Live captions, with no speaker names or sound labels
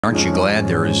Aren't you glad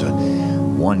there is a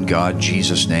one God,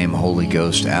 Jesus name, Holy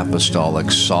Ghost,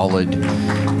 apostolic, solid,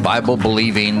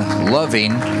 Bible-believing,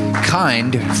 loving,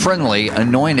 kind, friendly,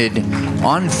 anointed,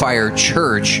 on-fire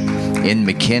church in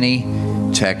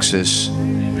McKinney, Texas,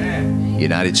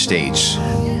 United States.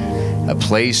 A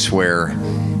place where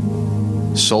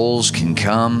souls can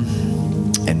come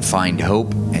and find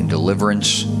hope and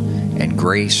deliverance and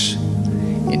grace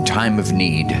in time of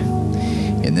need.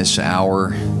 In this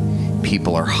hour,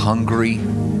 people are hungry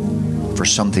for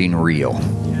something real.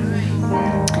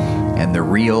 And the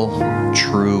real,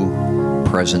 true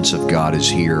presence of God is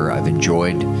here. I've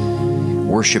enjoyed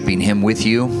worshiping Him with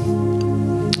you.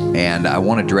 And I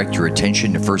want to direct your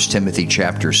attention to 1 Timothy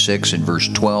chapter 6 and verse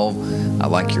 12. I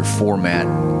like your format.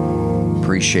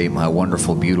 Appreciate my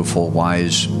wonderful, beautiful,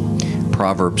 wise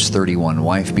Proverbs 31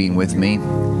 wife being with me,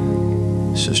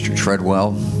 Sister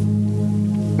Treadwell.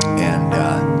 And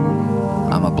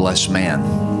I'm a blessed man.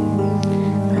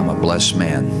 I'm a blessed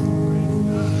man.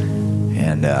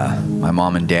 And my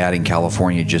mom and dad in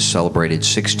California just celebrated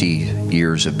 60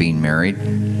 years of being married.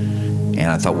 And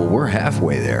I thought, well, we're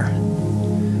halfway there.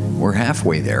 We're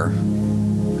halfway there.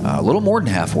 A little more than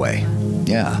halfway.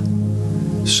 Yeah.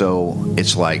 So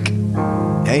it's like,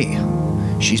 hey,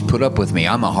 she's put up with me.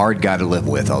 I'm a hard guy to live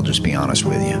with, I'll just be honest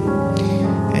with you.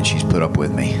 And she's put up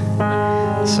with me.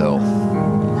 So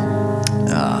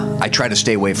I try to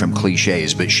stay away from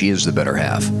cliches, but she is the better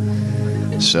half.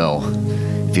 So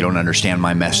if you don't understand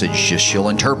my message, just she'll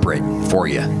interpret for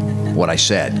you what I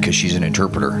said, because she's an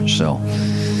interpreter. So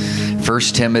 1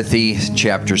 Timothy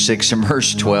chapter 6 and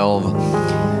verse 12,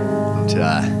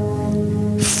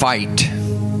 fight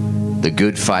the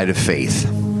good fight of faith.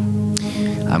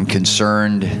 I'm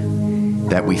concerned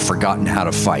that we've forgotten how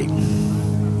to fight.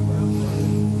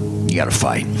 You got to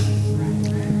fight.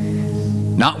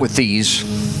 Not with these,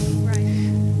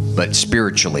 but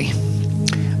spiritually.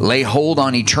 Lay hold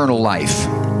on eternal life,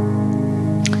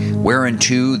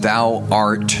 whereunto thou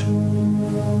art,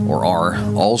 or are,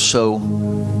 also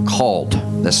called.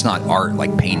 That's not art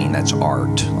like painting, that's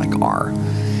art like are.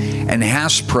 And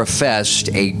hast professed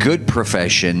a good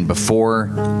profession before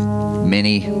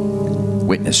many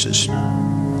witnesses.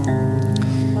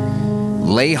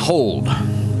 Lay hold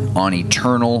on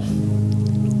eternal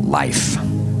life.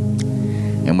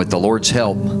 And with the Lord's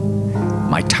help,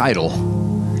 my title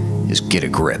is Get a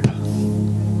Grip.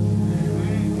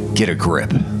 Get a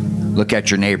grip. Look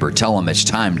at your neighbor. Tell him it's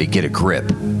time to get a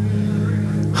grip.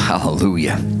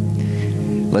 Hallelujah.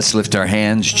 Let's lift our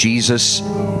hands. Jesus,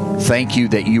 thank you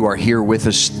that you are here with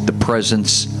us. The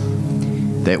presence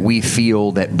that we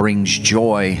feel that brings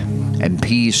joy and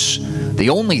peace. The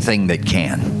only thing that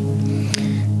can.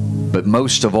 But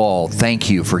most of all, thank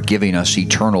you for giving us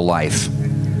eternal life.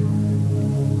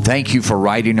 Thank you for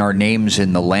writing our names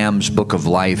in the Lamb's Book of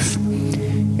Life.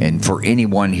 And for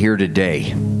anyone here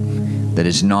today that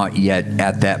is not yet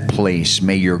at that place,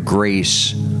 may your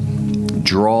grace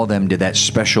draw them to that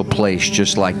special place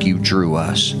just like you drew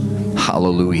us.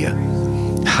 Hallelujah.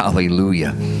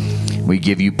 Hallelujah. We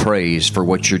give you praise for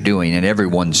what you're doing. And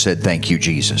everyone said, thank you,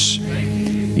 Jesus.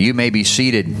 You may be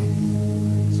seated.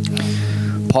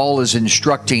 Paul is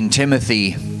instructing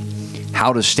Timothy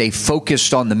how to stay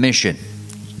focused on the mission.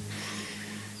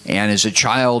 And as a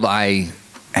child, I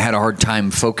had a hard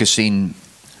time focusing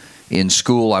in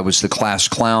school. I was the class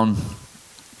clown.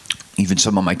 Even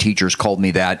some of my teachers called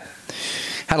me that.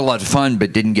 Had a lot of fun,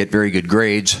 but didn't get very good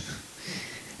grades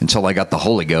until I got the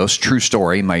Holy Ghost. True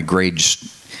story. My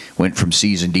grades went from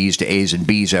C's and D's to A's and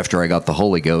B's after I got the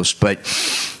Holy Ghost. But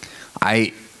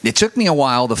it took me a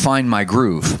while to find my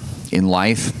groove in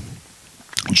life.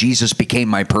 Jesus became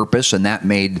my purpose, and that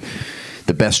made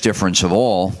the best difference of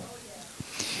all.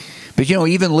 But you know,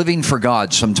 even living for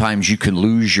God, sometimes you can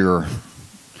lose your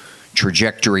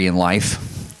trajectory in life.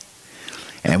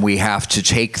 And we have to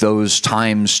take those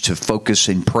times to focus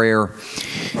in prayer.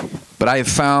 But I have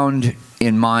found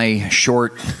in my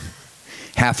short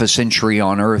half a century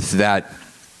on earth that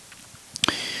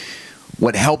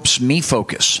what helps me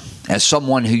focus, as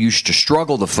someone who used to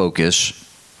struggle to focus,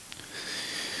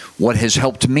 what has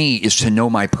helped me is to know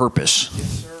my purpose,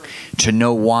 to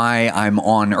know why I'm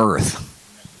on earth.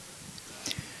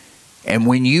 And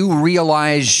when you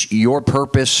realize your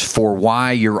purpose for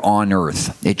why you're on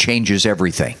earth, it changes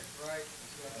everything.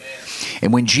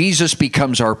 And when Jesus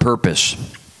becomes our purpose,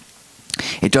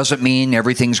 it doesn't mean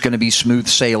everything's going to be smooth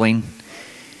sailing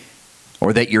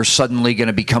or that you're suddenly going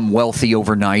to become wealthy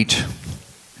overnight,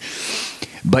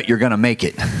 but you're going to make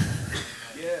it.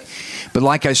 But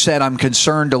like I said, I'm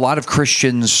concerned a lot of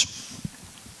Christians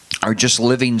are just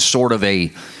living sort of a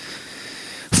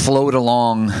float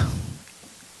along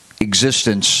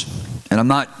existence, and I'm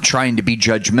not trying to be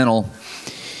judgmental,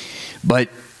 but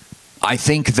I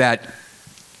think that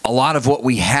a lot of what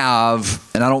we have,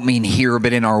 and I don't mean here,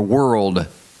 but in our world,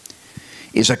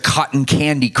 is a cotton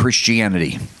candy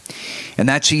Christianity. And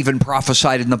that's even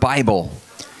prophesied in the Bible.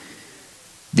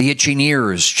 The itching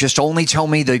ears, just only tell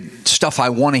me the stuff I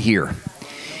want to hear.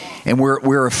 And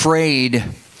we're afraid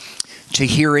to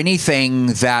hear anything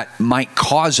that might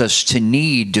cause us to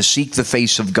need to seek the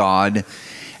face of God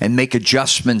and make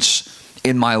adjustments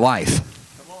in my life.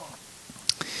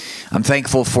 I'm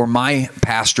thankful for my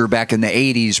pastor back in the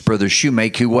 80s, Brother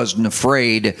Shoemake, who wasn't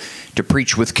afraid to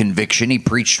preach with conviction. He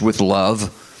preached with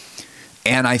love.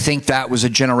 And I think that was a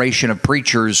generation of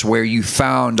preachers where you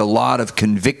found a lot of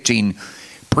convicting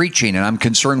preaching, and I'm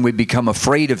concerned we become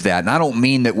afraid of that. And I don't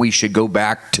mean that we should go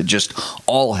back to just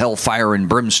all hellfire and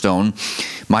brimstone.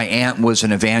 My aunt was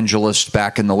an evangelist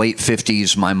back in the late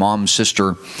 50s, my mom's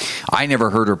sister. I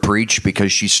never heard her preach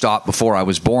because she stopped before I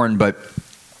was born, but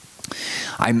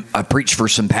I preached for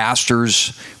some pastors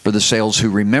for the sales who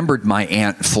remembered my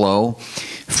Aunt Flo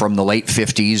from the late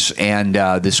 50s, and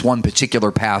this one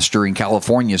particular pastor in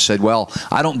California said, well,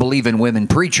 I don't believe in women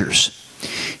preachers.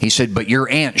 He said, but your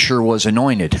aunt sure was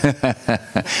anointed.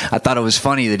 I thought it was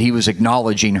funny that he was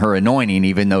acknowledging her anointing,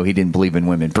 even though he didn't believe in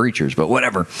women preachers, but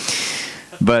whatever.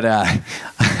 But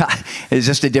it's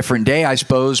just a different day, I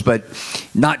suppose, but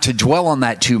not to dwell on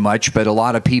that too much, but a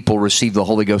lot of people received the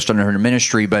Holy Ghost under her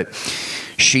ministry, but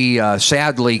she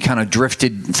sadly kind of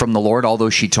drifted from the Lord,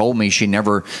 although she told me she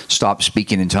never stopped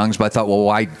speaking in tongues. But I thought, well,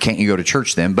 why can't you go to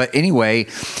church then? But anyway,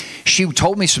 she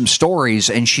told me some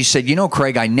stories, and she said, you know,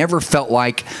 Craig, I never felt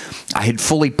like I had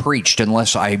fully preached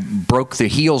unless I broke the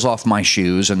heels off my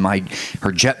shoes and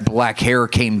her jet black hair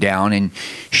came down, and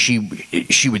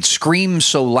she would scream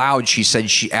so loud, she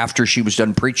said, after she was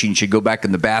done preaching, she'd go back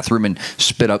in the bathroom and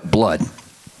spit up blood.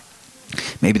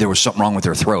 Maybe there was something wrong with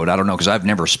her throat. I don't know, because I've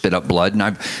never spit up blood, and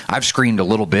I've screamed a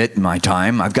little bit in my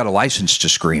time. I've got a license to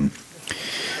scream.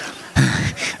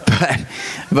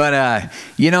 but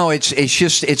you know,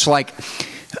 it's like,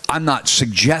 I'm not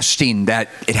suggesting that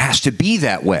it has to be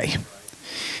that way,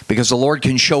 because the Lord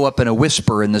can show up in a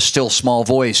whisper in the still small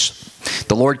voice.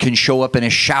 The Lord can show up in a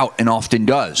shout, and often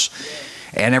does,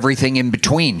 and everything in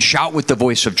between. Shout with the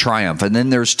voice of triumph. And then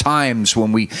there's times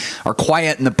when we are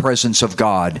quiet in the presence of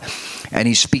God, and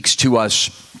He speaks to us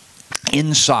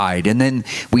inside. And then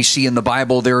we see in the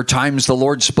Bible there are times the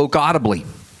Lord spoke audibly.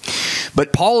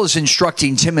 But Paul is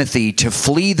instructing Timothy to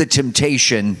flee the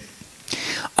temptation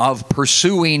of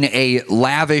pursuing a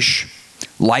lavish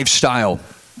lifestyle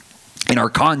in our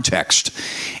context.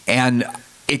 And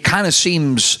it kind of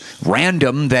seems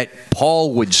random that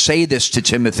Paul would say this to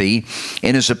Timothy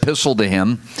in his epistle to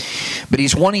him, but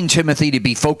he's wanting Timothy to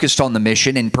be focused on the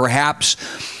mission, and perhaps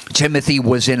Timothy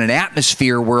was in an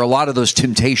atmosphere where a lot of those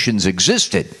temptations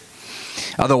existed.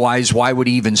 Otherwise, why would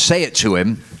he even say it to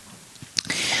him?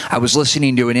 I was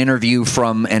listening to an interview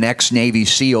from an ex-Navy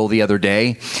SEAL the other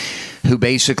day who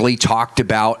basically talked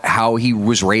about how he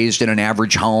was raised in an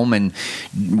average home and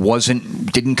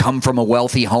didn't come from a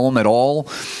wealthy home at all,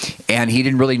 and he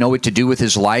didn't really know what to do with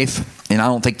his life. And I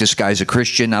don't think this guy's a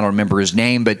Christian. I don't remember his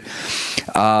name, but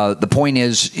the point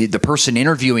is, the person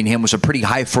interviewing him was a pretty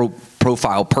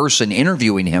high-profile person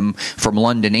interviewing him from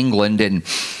London, England, and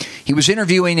he was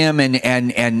interviewing him,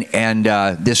 and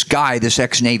this guy, this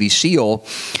ex-Navy SEAL,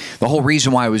 the whole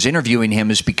reason why I was interviewing him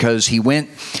is because he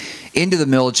went into the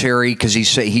military because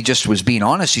he just was being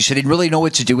honest. He said he didn't really know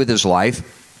what to do with his life,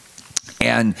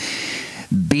 and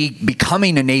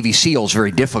becoming a Navy SEAL is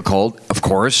very difficult, of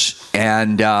course,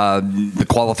 and the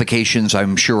qualifications,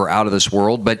 I'm sure, are out of this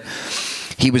world, but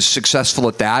he was successful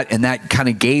at that, and that kind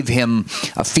of gave him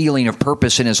a feeling of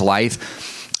purpose in his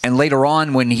life. And later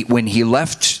on, when he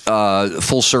left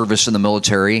full service in the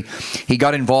military, he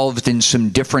got involved in some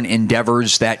different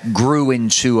endeavors that grew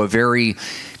into a very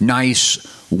nice,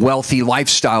 wealthy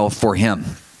lifestyle for him.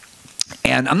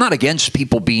 And I'm not against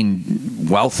people being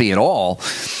wealthy at all.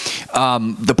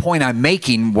 The point I'm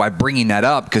making by bringing that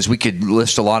up, because we could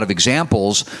list a lot of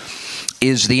examples,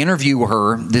 is the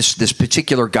interviewer, this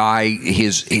particular guy,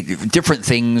 his different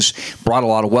things brought a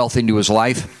lot of wealth into his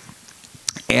life.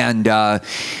 And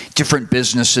different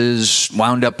businesses,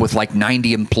 wound up with like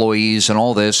 90 employees and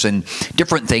all this and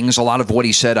different things. A lot of what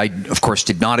he said I, of course,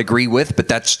 did not agree with, but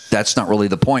that's not really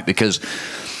the point, because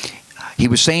he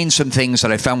was saying some things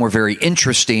that I found were very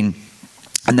interesting.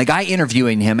 And the guy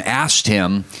interviewing him asked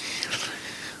him,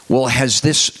 well,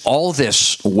 has all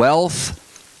this wealth,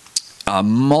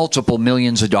 multiple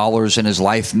millions of dollars in his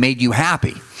life, made you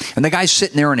happy? And the guy's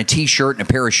sitting there in a T-shirt and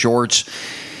a pair of shorts,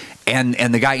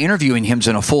 And the guy interviewing him's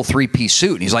in a full three-piece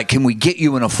suit. And he's like, can we get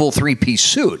you in a full three-piece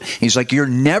suit? He's like, you're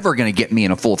never going to get me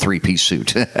in a full three-piece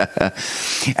suit. And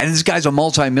this guy's a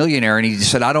multimillionaire, and he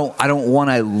said, I don't want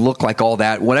to look like all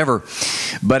that, whatever.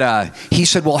 But he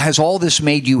said, well, has all this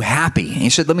made you happy? And he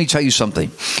said, let me tell you something.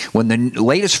 When the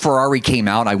latest Ferrari came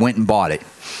out, I went and bought it.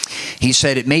 He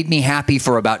said, it made me happy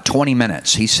for about 20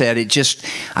 minutes. He said,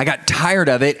 I got tired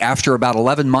of it. After about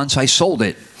 11 months, I sold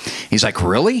it. He's like,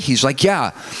 really? He's like,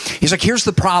 yeah. He's like, here's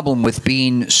the problem with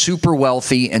being super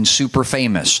wealthy and super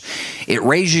famous. It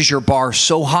raises your bar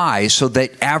so high so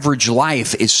that average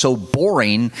life is so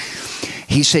boring.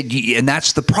 He said, and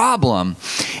that's the problem.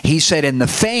 He said, and the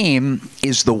fame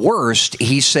is the worst.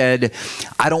 He said,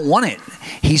 I don't want it.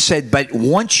 He said, but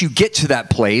once you get to that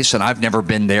place, and I've never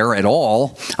been there at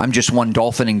all, I'm just one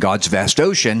dolphin in God's vast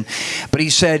ocean. But he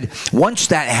said, once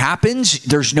that happens,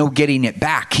 there's no getting it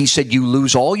back. He said, you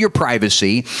lose all your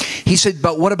privacy. He said,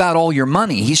 but what about all your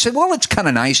money? He said, well, it's kind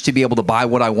of nice to be able to buy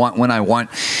what I want, when I want,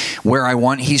 where I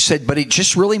want. He said, but it's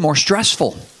just really more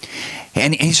stressful.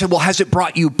 And he said, well, has it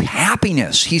brought you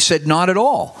happiness? He said, not at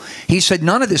all. He said,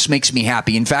 none of this makes me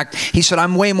happy. In fact, he said,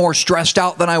 I'm way more stressed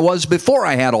out than I was before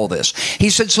I had all this. He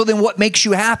said, so then what makes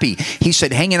you happy? He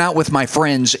said, hanging out with my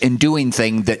friends and doing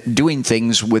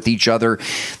things with each other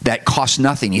that cost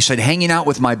nothing. He said, hanging out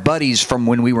with my buddies from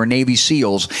when we were Navy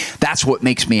SEALs, that's what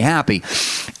makes me happy.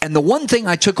 And the one thing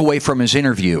I took away from his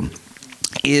interview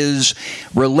is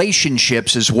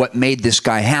relationships is what made this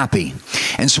guy happy.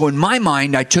 And so in my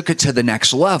mind, I took it to the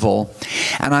next level,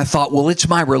 and I thought, well, it's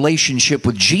my relationship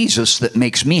with Jesus that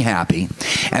makes me happy,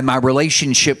 and my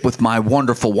relationship with my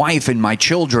wonderful wife and my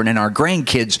children and our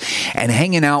grandkids, and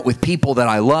hanging out with people that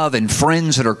I love and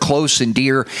friends that are close and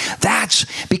dear. That's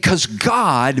because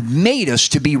God made us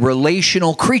to be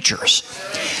relational creatures.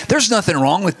 There's nothing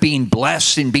wrong with being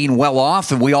blessed and being well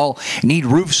off, and we all need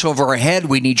roofs over our head.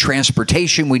 We need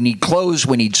transportation. We need clothes.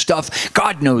 We need stuff.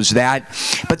 God knows that.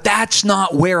 But that's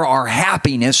not where our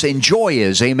happiness and joy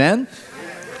is. Amen?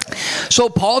 So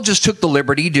Paul just took the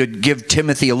liberty to give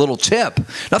Timothy a little tip.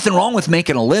 Nothing wrong with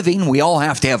making a living. We all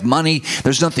have to have money.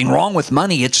 There's nothing wrong with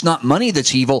money. It's not money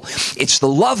that's evil. It's the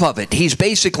love of it. He's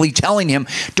basically telling him,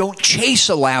 don't chase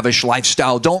a lavish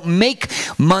lifestyle. Don't make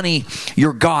money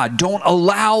your God. Don't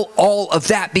allow all of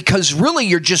that, because really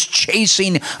you're just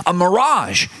chasing a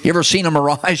mirage. You ever seen a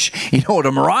mirage? You know what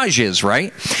a mirage is,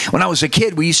 right? When I was a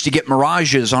kid, we used to get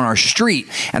mirages on our street,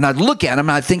 and I'd look at them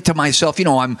and I'd think to myself, you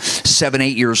know, I'm 7,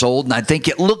 8 years old, and I'd think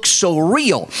it looks so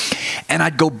real, and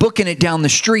I'd go booking it down the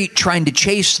street trying to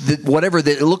chase whatever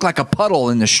that it looked like a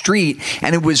puddle in the street,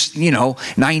 and it was, you know,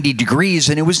 90 degrees,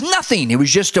 and it was nothing. It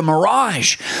was just a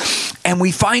mirage. And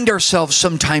we find ourselves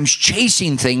sometimes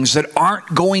chasing things that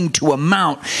aren't going to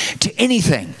amount to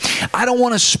anything. I don't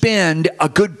want to spend a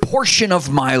good portion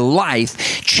of my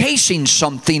life chasing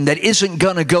something that isn't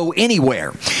going to go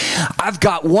anywhere. I've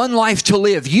got one life to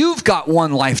live. You've got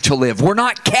one life to live. We're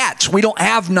not cats. We don't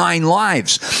have 9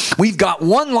 lives. We've got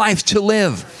one life to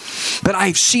live. But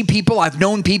I see people, I've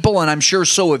known people, and I'm sure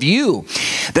so have you,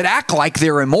 that act like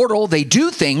they're immortal. They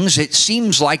do things. It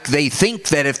seems like they think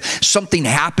that if something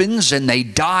happens and they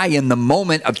die in the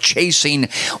moment of chasing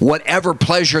whatever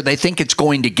pleasure they think it's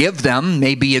going to give them,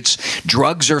 maybe it's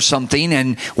drugs or something,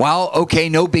 and, well, okay,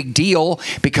 no big deal,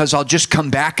 because I'll just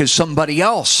come back as somebody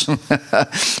else.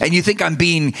 And you think I'm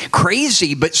being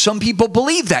crazy, but some people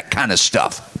believe that kind of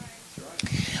stuff.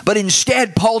 But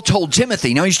instead, Paul told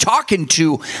Timothy, now he's talking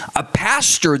to a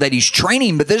pastor that he's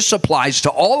training, but this applies to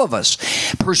all of us.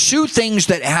 Pursue things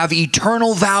that have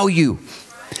eternal value,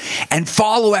 and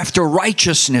follow after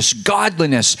righteousness,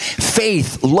 godliness,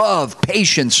 faith, love,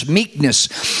 patience,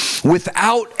 meekness.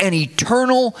 Without an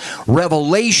eternal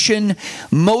revelation,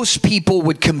 most people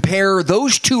would compare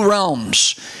those two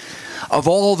realms of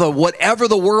all the whatever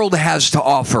the world has to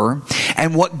offer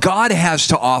and what God has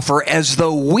to offer, as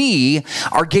though we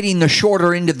are getting the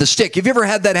shorter end of the stick. Have you ever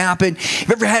had that happen? Have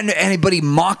you ever had anybody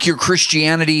mock your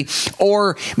Christianity?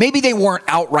 Or maybe they weren't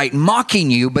outright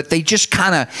mocking you, but they just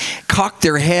kind of cocked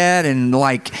their head and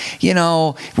like, you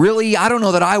know, really, I don't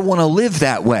know that I want to live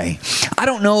that way. I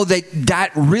don't know that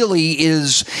that really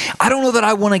is, I don't know that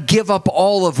I want to give up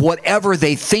all of whatever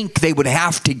they think they would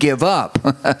have to give up.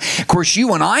 Of course,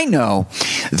 you and I know know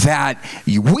that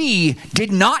we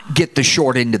did not get the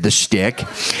short end of the stick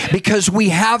because we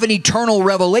have an eternal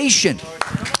revelation.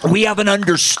 We have an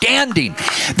understanding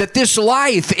that this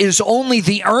life is only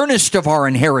the earnest of our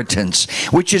inheritance,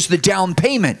 which is the down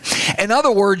payment. In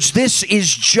other words, this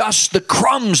is just the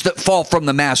crumbs that fall from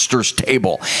the master's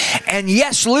table. And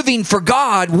yes, living for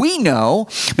God, we know,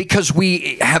 because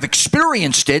we have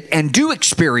experienced it and do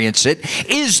experience it,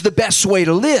 is the best way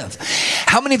to live.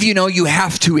 How many of you know you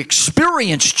have to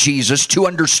experience Jesus to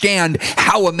understand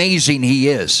how amazing he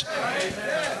is?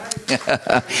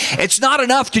 It's not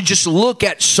enough to just look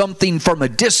at something from a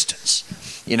distance.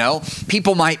 You know,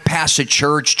 people might pass a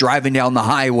church driving down the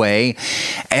highway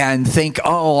and think, oh,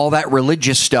 all that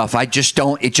religious stuff, it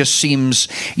just seems,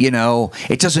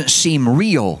 it doesn't seem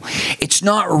real. It's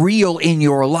not real in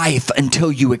your life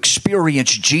until you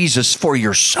experience Jesus for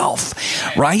yourself,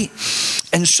 right?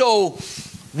 And so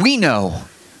we know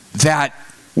that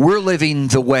we're living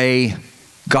the way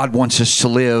God wants us to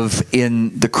live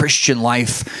in the Christian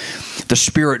life, the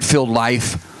Spirit-filled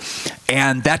life.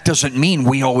 And that doesn't mean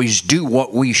we always do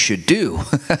what we should do.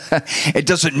 It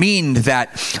doesn't mean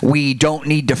that we don't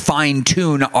need to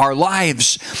fine-tune our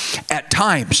lives at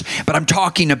times. But I'm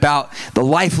talking about the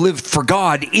life lived for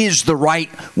God is the right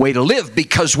way to live,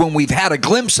 because when we've had a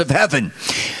glimpse of heaven,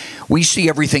 we see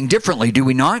everything differently, do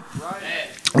we not? Right.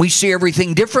 We see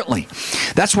everything differently.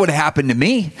 That's what happened to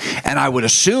me. And I would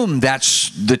assume that's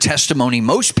the testimony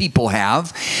most people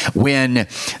have when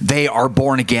they are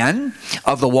born again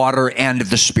of the water and of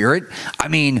the Spirit. I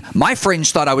mean, my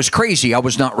friends thought I was crazy. I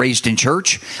was not raised in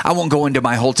church. I won't go into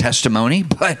my whole testimony,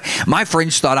 but my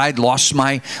friends thought I'd lost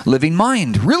my living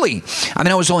mind. Really. I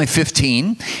mean, I was only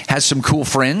 15, had some cool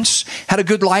friends, had a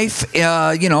good life,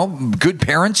 good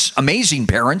parents, amazing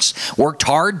parents, worked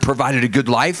hard, provided a good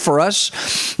life for us.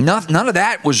 None of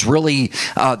that was really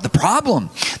the problem.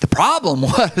 The problem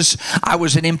was I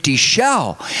was an empty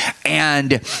shell.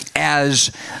 And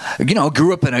as,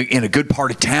 grew up in a good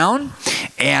part of town.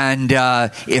 And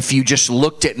if you just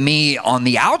looked at me on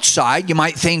the outside, you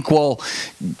might think, well,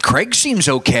 Craig seems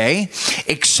okay,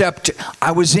 except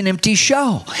I was an empty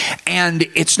shell. And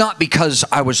it's not because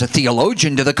I was a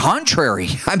theologian. To the contrary.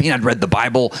 I mean, I'd read the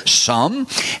Bible some,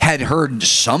 had heard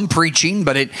some preaching,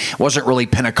 but it wasn't really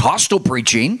Pentecostal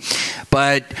preaching.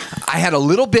 But I had a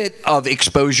little bit of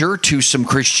exposure to some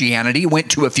Christianity,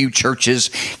 went to a few churches,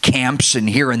 camps, and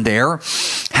here and there,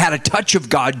 had a touch of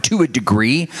God to a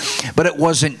degree, but it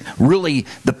wasn't really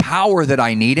the power that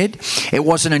I needed. It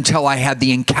wasn't until I had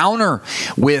the encounter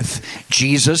with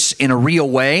Jesus in a real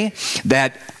way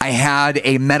that I had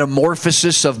a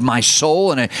metamorphosis of my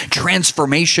soul and a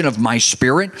transformation of my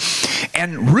spirit.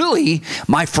 And really,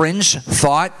 my friends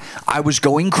thought I was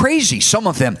going crazy. Some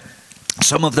of them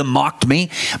mocked me,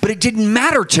 but it didn't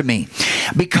matter to me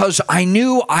because I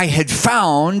knew I had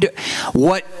found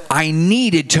what I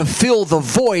needed to fill the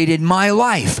void in my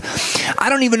life. I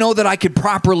don't even know that I could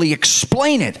properly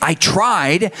explain it. I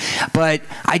tried, but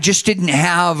I just didn't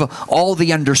have all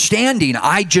the understanding.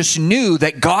 I just knew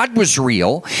that God was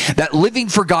real, that living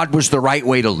for God was the right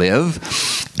way to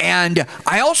live. And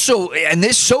I also, and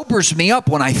this sobers me up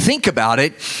when I think about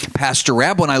it, Pastor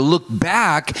Raab, when I look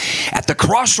back at the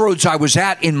crossroads I was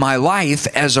at in my life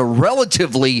as a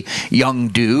relatively young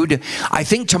dude, I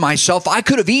think to myself, I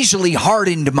could have easily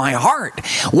hardened my heart.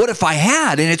 What if I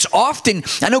had? And it's often,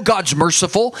 I know God's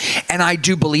merciful, and I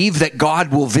do believe that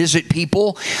God will visit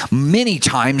people many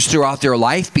times throughout their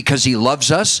life because he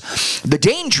loves us. The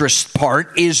dangerous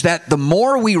part is that the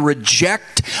more we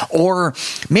reject, or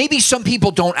maybe some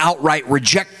people don't outright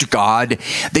reject God,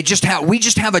 we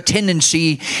just have a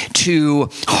tendency to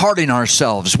harden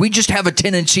ourselves. We just have a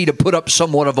tendency to put up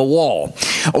somewhat of a wall.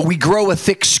 Or we grow a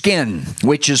thick skin,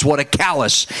 which is what a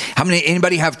callus.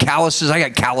 Anybody have calluses? I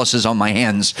got calluses on my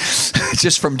hands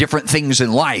just from different things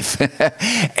in life.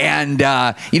 And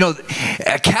a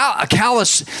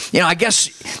callus, I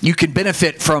guess you can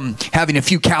benefit from having a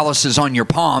few calluses on your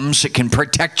palms. It can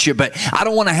protect you, but I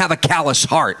don't want to have a callous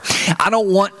heart. I don't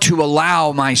want to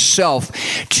allow myself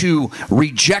to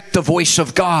reject the voice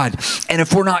of God. And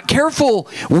if we're not careful,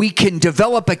 we can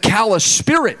develop a callous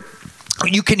spirit.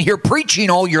 You can hear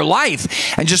preaching all your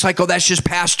life and just like, oh, that's just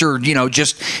pastor,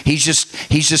 he's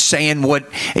just saying what,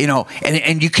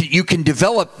 and you can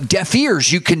develop deaf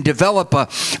ears. You can develop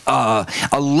a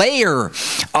layer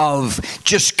of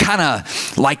just kind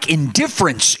of like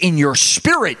indifference in your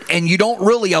spirit, and you don't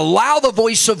really allow the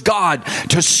voice of God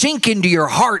to sink into your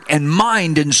heart and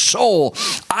mind and soul.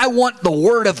 I want the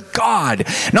word of God,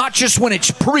 not just when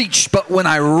it's preached, but when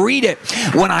I read it,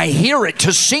 when I hear it,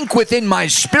 to sink within my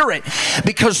spirit.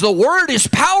 because the Word is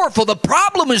powerful. The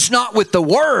problem is not with the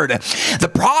Word.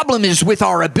 The problem is with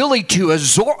our ability to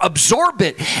absorb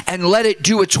it and let it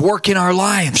do its work in our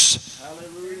lives.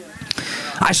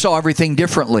 I saw everything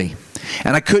differently,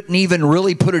 and I couldn't even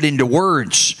really put it into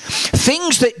words.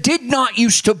 Things that did not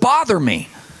used to bother me.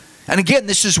 And again,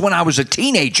 this is when I was a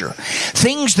teenager.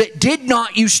 Things that did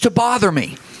not used to bother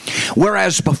me.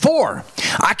 Whereas before,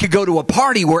 I could go to a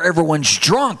party where everyone's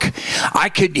drunk. I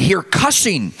could hear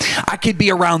cussing. I could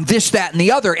be around this, that, and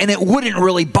the other, and it wouldn't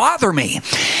really bother me.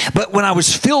 But when I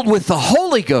was filled with the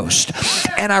Holy Ghost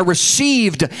and I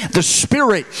received the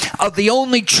Spirit of the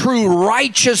only true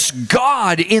righteous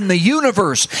God in the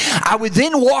universe, I would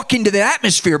then walk into the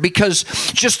atmosphere because,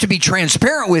 just to be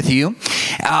transparent with you,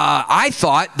 I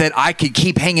thought that I could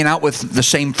keep hanging out with the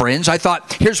same friends. I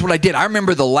thought, here's what I did. I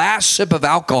remember the last sip of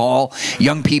alcohol,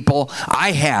 young people,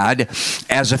 I had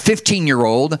as a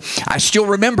 15-year-old. I still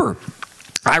remember.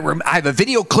 I have a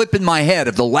video clip in my head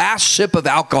of the last sip of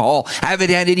alcohol. I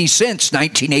haven't had any since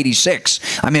 1986.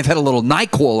 I mean, I've had a little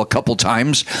NyQuil a couple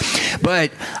times,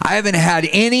 but I haven't had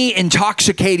any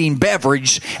intoxicating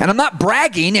beverage. And I'm not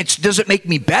bragging. It doesn't make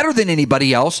me better than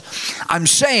anybody else. I'm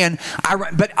saying,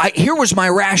 here was my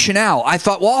rationale. I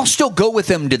thought, well, I'll still go with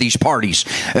them to these parties.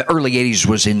 Early 80s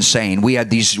was insane. We had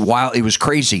these wild, it was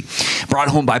crazy. Brought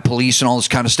home by police and all this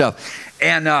kind of stuff.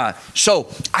 And so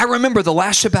I remember the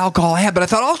last sip of alcohol I had, but I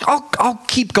thought I'll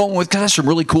keep going with, because I have some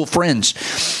really cool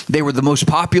friends. They were the most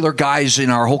popular guys in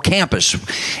our whole campus,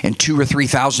 and 2,000 or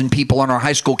 3,000 people on our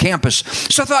high school campus.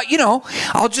 So I thought, you know,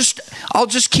 I'll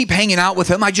just keep hanging out with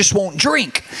them. I just won't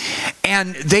drink.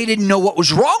 And they didn't know what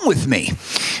was wrong with me.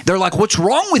 They're like, "What's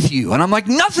wrong with you?" And I'm like,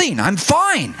 "Nothing. I'm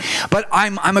fine. But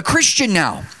I'm a Christian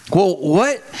now." Well,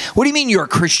 what do you mean you're a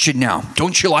Christian now?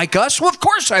 Don't you like us? Well, of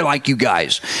course I like you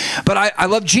guys, but I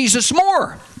love Jesus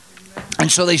more.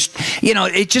 And so they, you know,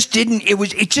 it just didn't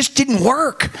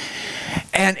work.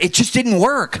 And it just didn't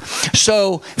work.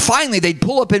 So finally they'd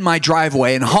pull up in my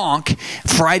driveway and honk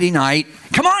Friday night.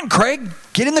 "Come on, Craig,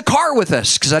 get in the car with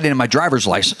us," because I didn't have my driver's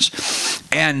license.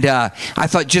 And I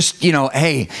thought, just, you know,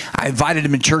 hey, I invited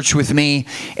him to church with me,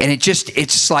 and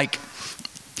it's like,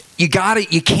 you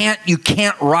can't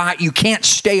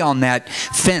stay on that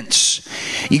fence.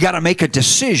 You got to make a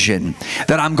decision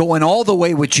that I'm going all the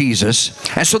way with Jesus.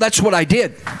 And so that's what I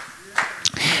did.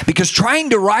 Because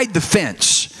trying to ride the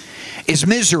fence is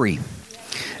misery.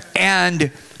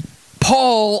 And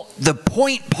the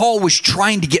point Paul was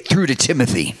trying to get through to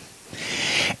Timothy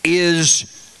is,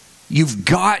 you've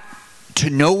got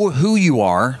to know who you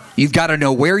are, you've got to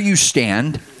know where you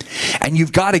stand, and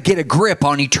you've got to get a grip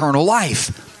on eternal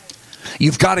life.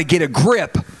 You've got to get a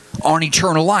grip on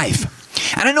eternal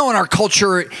life. And I know in our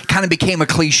culture it kind of became a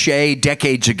cliche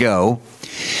decades ago,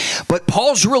 but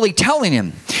Paul's really telling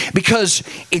him, because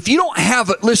if you don't have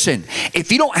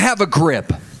a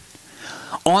grip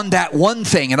on that one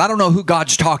thing, and I don't know who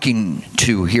God's talking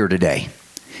to here today.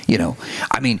 You know,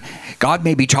 I mean, God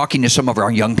may be talking to some of our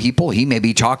young people. He may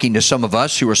be talking to some of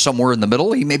us who are somewhere in the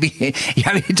middle. He may be,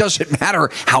 I mean, it doesn't matter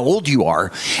how old you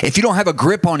are. If you don't have a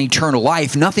grip on eternal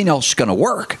life, nothing else is going to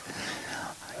work.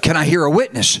 Can I hear a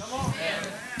witness?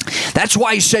 That's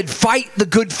why he said, fight the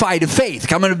good fight of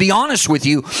faith. I'm going to be honest with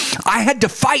you. I had to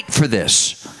fight for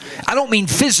this. I don't mean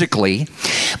physically,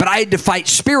 but I had to fight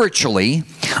spiritually,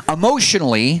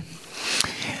 emotionally,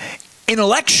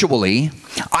 intellectually.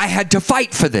 I had to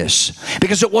fight for this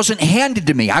because it wasn't handed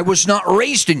to me. I was not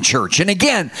raised in church. And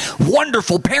again,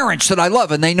 wonderful parents that I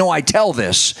love, and they know I tell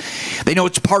this. They know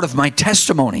it's part of my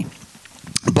testimony.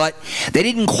 But they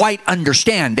didn't quite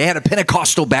understand. They had a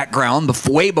Pentecostal background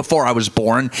way before I was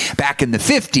born, back in the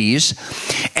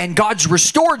 50s. And God's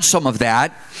restored some of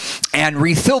that and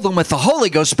refilled them with the Holy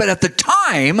Ghost. But at the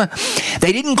time,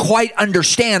 they didn't quite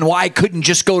understand why I couldn't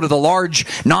just go to the large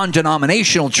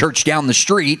non-denominational church down the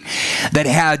street that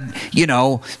had, you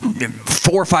know,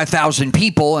 4,000 or 5,000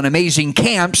 people and amazing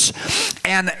camps.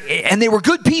 And they were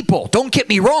good people. Don't get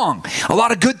me wrong. A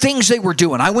lot of good things they were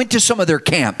doing. I went to some of their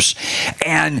camps.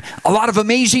 And a lot of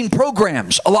amazing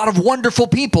programs, a lot of wonderful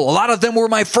people. A lot of them were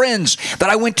my friends that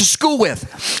I went to school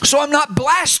with. So I'm not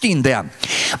blasting them.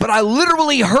 But I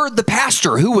literally heard the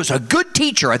pastor, who was a good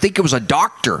teacher, I think it was a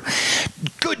doctor,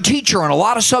 good teacher on a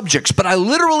lot of subjects, but I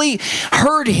literally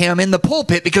heard him in the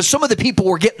pulpit because some of the people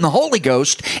were getting the Holy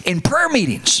Ghost in prayer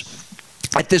meetings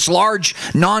at this large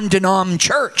non-denom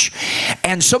church.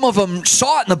 And some of them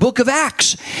saw it in the book of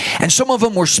Acts. And some of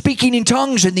them were speaking in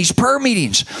tongues in these prayer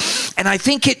meetings. And I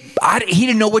think he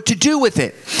didn't know what to do with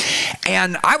it.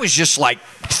 And I was just like,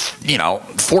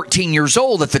 14 years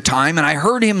old at the time, and I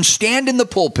heard him stand in the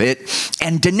pulpit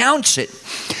and denounce it.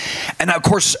 And of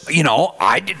course,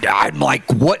 I'm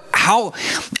like, what, how?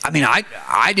 I mean,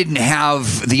 I didn't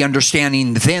have the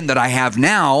understanding then that I have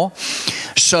now.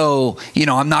 So,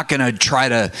 I'm not going to try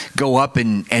to go up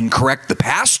and correct the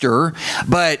pastor,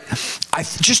 but I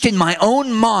just in my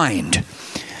own mind,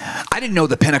 I didn't know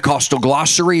the Pentecostal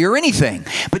glossary or anything,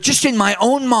 but just in my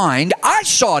own mind, I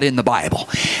saw it in the Bible.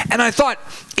 And I thought,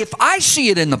 if I see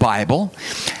it in the Bible,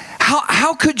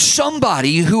 how could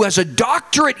somebody who has a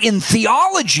doctorate in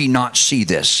theology not see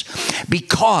this?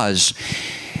 Because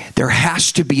there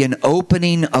has to be an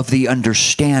opening of the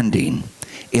understanding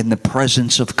in the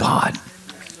presence of God.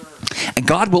 And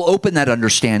God will open that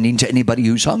understanding to anybody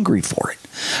who's hungry for it.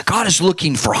 God is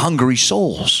looking for hungry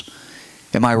souls.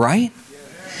 Am I right?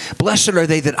 Blessed are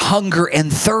they that hunger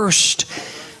and thirst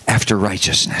after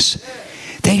righteousness.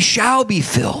 They shall be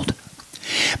filled.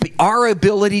 But our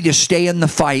ability to stay in the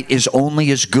fight is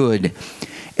only as good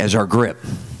as our grip.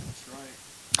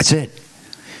 That's it.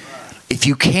 If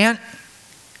you can't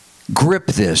grip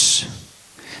this,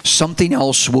 something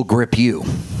else will grip you.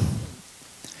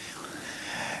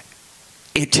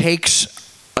 It takes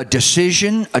a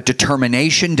decision, a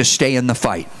determination to stay in the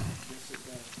fight.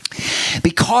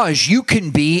 Because you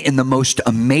can be in the most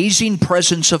amazing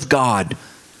presence of God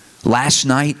last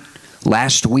night,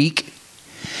 last week,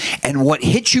 and what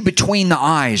hits you between the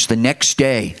eyes the next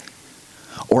day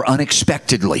or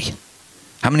unexpectedly.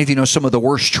 How many of you know some of the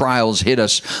worst trials hit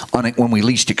us when we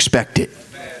least expect it?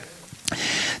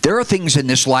 There are things in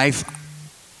this life,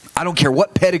 I don't care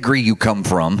what pedigree you come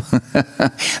from,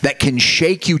 that can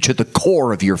shake you to the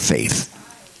core of your faith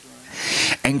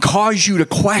and cause you to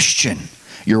question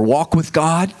your walk with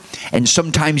God, and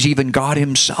sometimes even God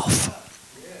himself.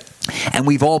 And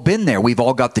we've all been there. We've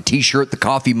all got the t-shirt, the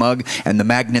coffee mug, and the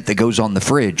magnet that goes on the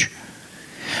fridge.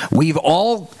 We've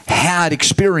all had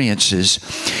experiences.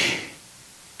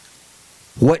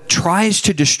 What tries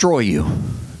to destroy you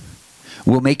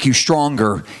will make you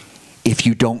stronger if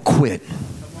you don't quit.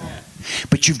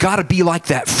 But you've got to be like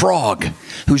that frog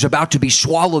who's about to be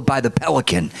swallowed by the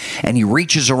pelican, and he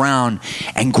reaches around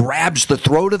and grabs the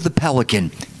throat of the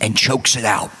pelican and chokes it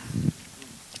out.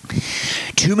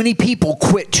 Too many people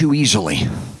quit too easily.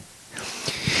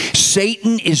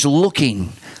 Satan is looking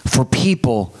for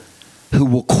people who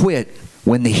will quit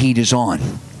when the heat is on.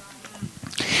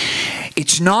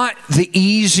 It's not the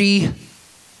easy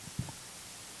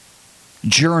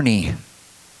journey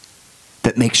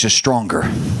that makes us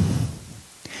stronger.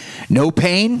 No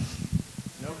pain.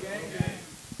 No gain.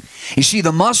 You see,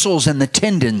 the muscles and the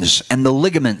tendons and the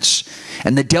ligaments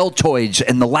and the deltoids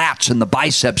and the lats and the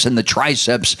biceps and the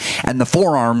triceps and the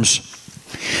forearms,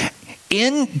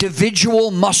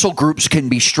 individual muscle groups can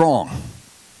be strong.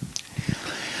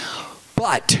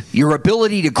 But your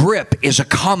ability to grip is a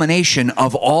combination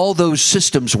of all those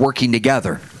systems working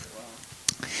together.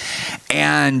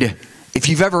 And if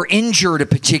you've ever injured a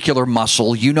particular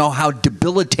muscle, you know how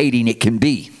debilitating it can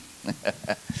be.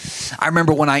 I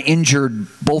remember when I injured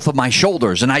both of my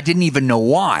shoulders, and I didn't even know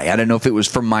why. I don't know if it was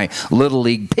from my Little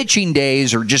League pitching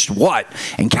days or just what,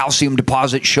 and calcium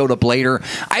deposits showed up later.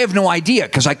 I have no idea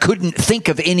because I couldn't think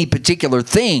of any particular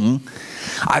thing.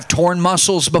 I've torn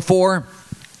muscles before,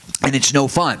 and it's no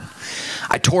fun.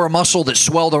 I tore a muscle that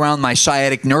swelled around my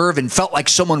sciatic nerve and felt like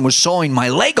someone was sawing my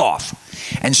leg off.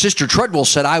 And Sister Treadwell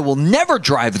said, I will never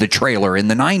drive the trailer in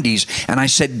the 90s. And I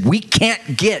said, we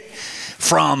can't get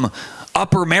from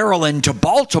Upper Maryland to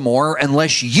Baltimore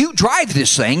unless you drive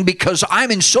this thing because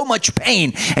I'm in so much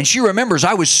pain. And she remembers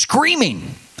I was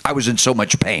screaming. I was in so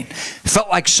much pain. Felt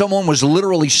like someone was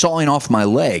literally sawing off my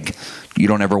leg. You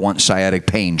don't ever want sciatic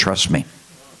pain, trust me.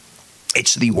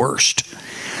 It's the worst.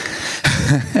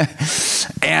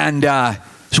 And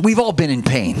so we've all been in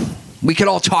pain. We could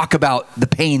all talk about the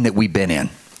pain that we've been in.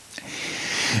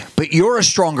 But you're a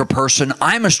stronger person.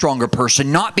 I'm a stronger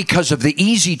person, not because of the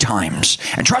easy times.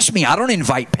 And trust me, I don't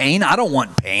invite pain. I don't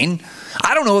want pain.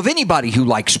 I don't know of anybody who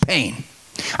likes pain.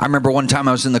 I remember one time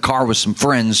I was in the car with some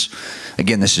friends.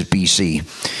 Again, this is BC.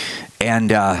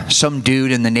 And some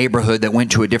dude in the neighborhood that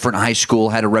went to a different high school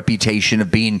had a reputation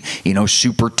of being,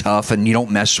 super tough. And you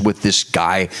don't mess with this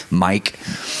guy, Mike.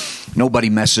 Nobody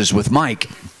messes with Mike.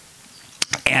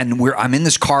 And I'm in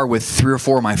this car with 3 or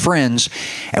 4 of my friends,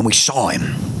 and we saw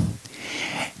him.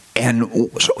 And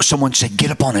someone said,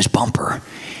 get up on his bumper.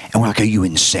 And we're like, are you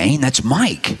insane? That's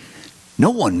Mike.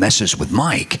 No one messes with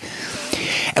Mike.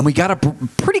 And we got up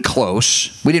pretty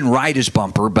close. We didn't ride his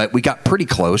bumper, but we got pretty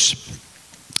close.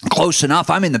 Close enough.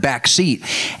 I'm in the back seat.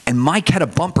 And Mike had a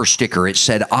bumper sticker. It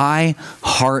said, I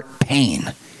heart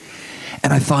pain. And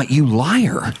And I thought, you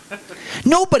liar.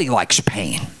 Nobody likes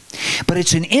pain. But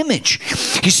it's an image.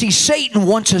 You see, Satan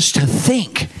wants us to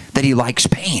think that he likes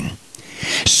pain.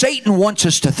 Satan wants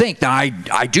us to think. Now,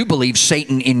 I do believe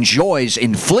Satan enjoys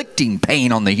inflicting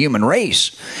pain on the human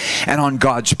race and on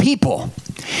God's people.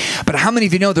 But how many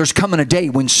of you know there's coming a day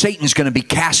when Satan's going to be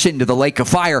cast into the lake of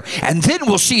fire, and then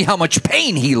we'll see how much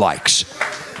pain he likes.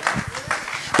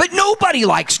 But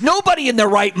nobody in their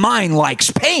right mind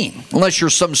likes pain, unless you're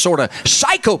some sort of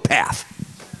psychopath.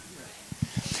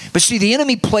 But see, the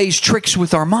enemy plays tricks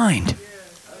with our mind.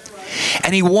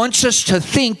 And he wants us to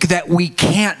think that we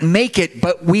can't make it,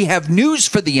 but we have news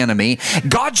for the enemy.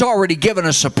 God's already given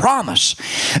us a promise.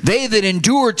 They that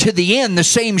endure to the end, the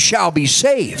same shall be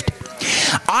saved.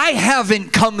 I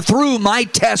haven't come through my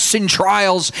tests and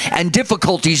trials and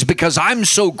difficulties because I'm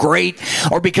so great,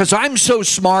 or because I'm so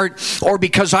smart, or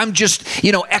because I'm just,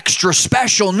 extra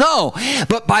special. No,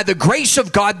 but by the grace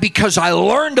of God, because I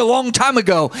learned a long time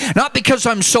ago, not because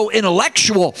I'm so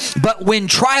intellectual, but when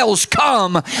trials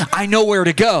come, I know where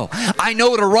to go. I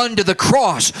know to run to the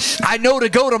cross. I know to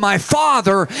go to my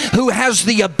Father who has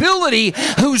the ability,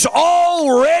 who's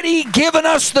already given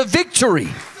us the victory.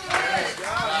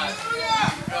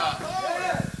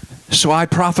 So I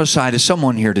prophesy to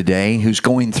someone here today who's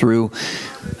going through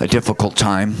a difficult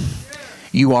time.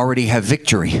 You already have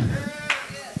victory.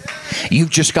 You've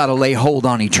just got to lay hold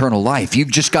on eternal life.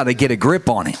 You've just got to get a grip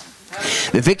on it.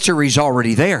 The victory's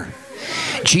already there.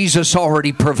 Jesus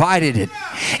already provided it.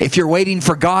 If you're waiting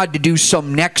for God to do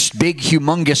some next big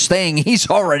humongous thing, he's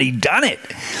already done it.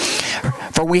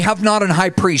 For we have not an high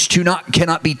priest who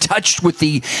cannot be touched with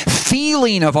the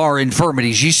feeling of our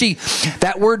infirmities. You see,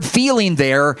 that word feeling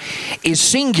there is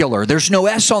singular. There's no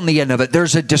S on the end of it.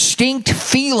 There's a distinct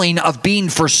feeling of being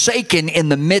forsaken in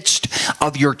the midst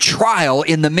of your trial,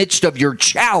 in the midst of your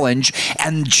challenge.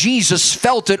 And Jesus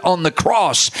felt it on the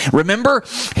cross. Remember,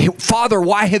 Father,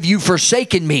 why have you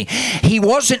forsaken me? He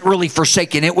wasn't really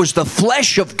forsaken. It was the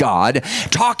flesh of God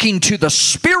talking to the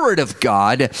Spirit of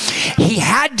God. He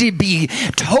had to be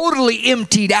totally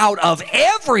emptied out of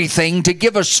everything to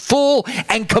give us full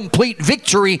and complete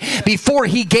victory before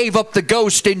he gave up the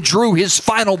ghost and drew his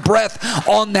final breath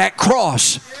on that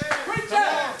cross.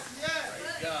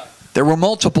 There were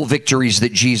multiple victories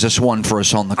that Jesus won for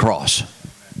us on the cross.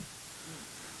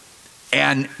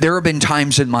 And there have been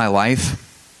times in my life,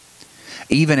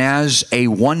 even as a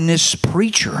oneness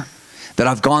preacher, that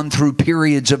I've gone through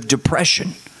periods of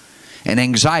depression and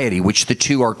anxiety, which the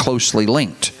two are closely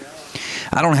linked.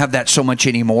 I don't have that so much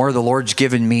anymore. The Lord's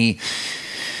given me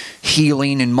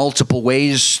healing in multiple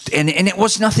ways, and it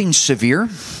was nothing severe.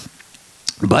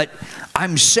 But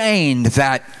I'm saying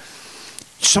that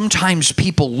sometimes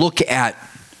people look at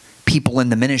people in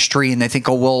the ministry and they think,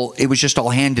 oh, well, it was just all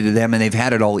handed to them and they've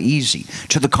had it all easy.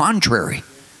 To the contrary.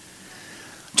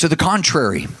 To the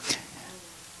contrary.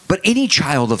 But any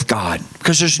child of God,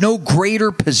 because there's no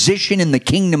greater position in the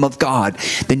kingdom of God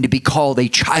than to be called a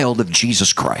child of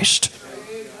Jesus Christ.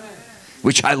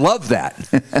 Which I love that,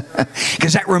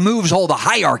 because that removes all the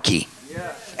hierarchy.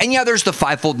 And yeah, there's the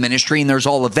fivefold ministry and there's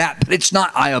all of that, but it's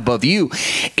not I above you.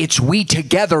 It's we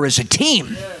together as a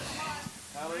team.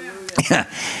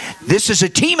 This is a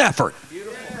team effort.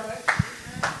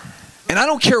 And I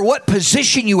don't care what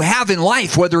position you have in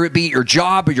life, whether it be your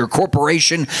job or your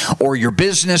corporation or your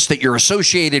business that you're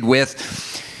associated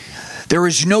with, there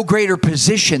is no greater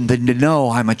position than to know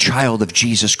I'm a child of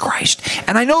Jesus Christ.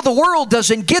 And I know the world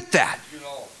doesn't get that.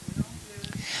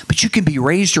 But you can be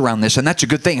raised around this, and that's a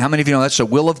good thing. How many of you know that's the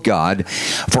will of God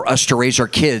for us to raise our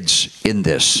kids in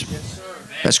this?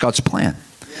 That's God's plan.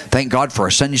 Thank God for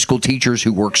our Sunday school teachers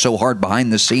who work so hard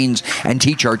behind the scenes and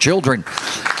teach our children.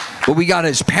 But we got,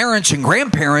 as parents and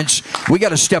grandparents, we got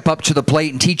to step up to the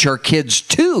plate and teach our kids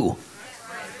too.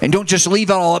 And don't just leave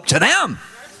it all up to them.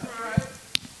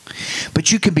 But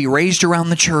you can be raised around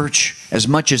the church as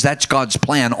much as that's God's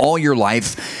plan all your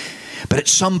life. But at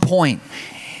some point,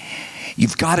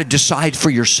 you've got to decide for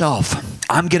yourself,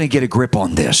 I'm going to get a grip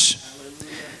on this.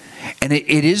 And it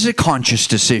is a conscious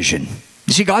decision.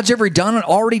 You see, God's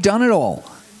already done it all.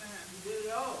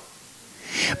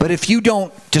 But if you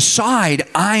don't decide,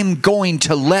 I'm going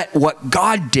to let what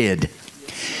God did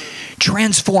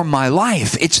transform my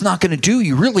life, it's not going to do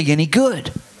you really any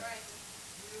good.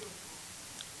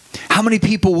 How many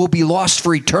people will be lost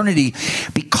for eternity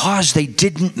because they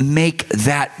didn't make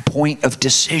that point of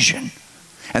decision?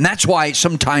 And that's why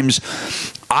sometimes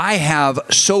I have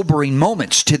sobering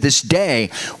moments to this day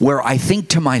where I think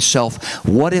to myself,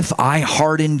 what if I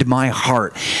hardened my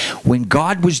heart? When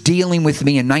God was dealing with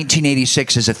me in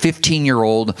 1986 as a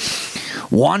 15-year-old,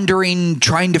 wandering,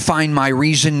 trying to find my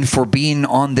reason for being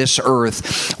on this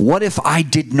earth, what if I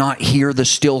did not hear the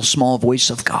still small voice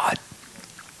of God?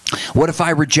 What if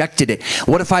I rejected it?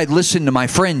 What if I had listened to my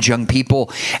friends, young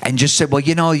people, and just said, well,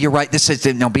 you know, you're right.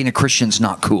 Being a Christian's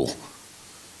not cool.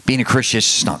 Being a Christian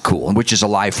is not cool, which is a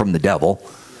lie from the devil.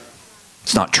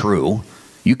 It's not true.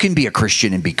 You can be a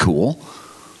Christian and be cool.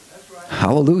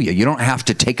 Hallelujah. You don't have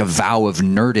to take a vow of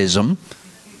nerdism.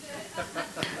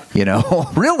 You know,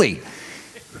 really.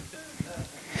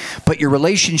 But your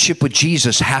relationship with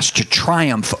Jesus has to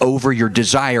triumph over your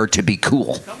desire to be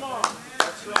cool.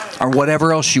 Or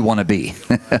whatever else you want to be.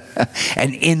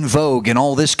 And in vogue and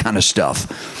all this kind of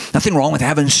stuff. Nothing wrong with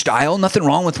having style. Nothing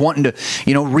wrong with wanting to,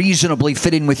 you know, reasonably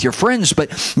fit in with your friends.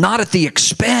 But not at the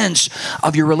expense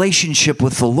of your relationship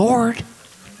with the Lord.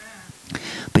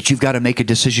 But you've got to make a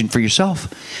decision for yourself.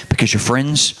 Because your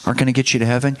friends aren't going to get you to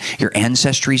heaven. Your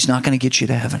ancestry is not going to get you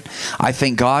to heaven. I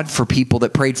thank God for people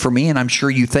that prayed for me. And I'm sure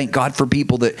you thank God for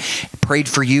people that prayed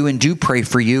for you and do pray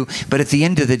for you. But at the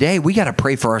end of the day, we got to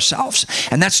pray for ourselves.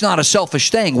 And that's not a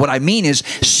selfish thing. What I mean is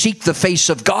seek the face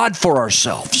of God for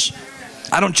ourselves.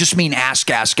 I don't just mean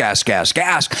ask.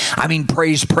 I mean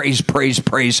praise.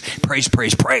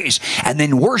 And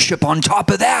then worship on top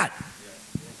of that.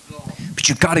 But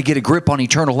you've got to get a grip on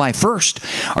eternal life first,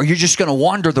 or you're just going to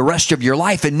wander the rest of your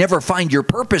life and never find your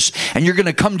purpose, and you're going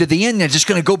to come to the end and it's just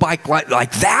going to go by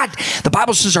like that. The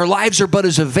Bible says our lives are but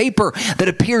as a vapor that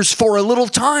appears for a little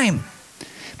time.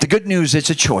 The good news, it's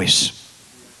a choice.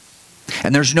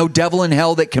 And there's no devil in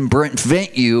hell that can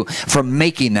prevent you from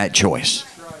making that choice.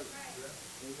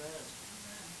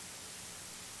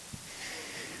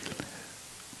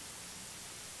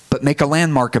 But make a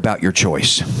landmark about your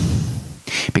choice.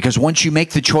 Because once you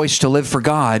make the choice to live for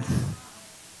God,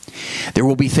 there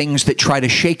will be things that try to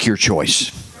shake your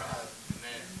choice.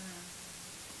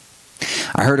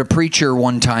 I heard a preacher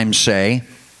one time say,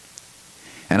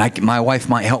 and my wife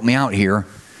might help me out here.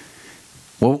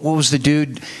 What was the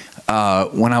dude,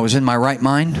 when I was in my right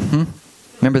mind?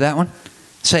 Remember that one?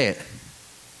 Say it.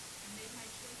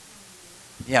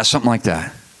 Yeah, something like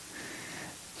that.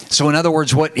 So in other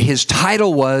words, what his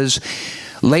title was,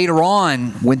 later on,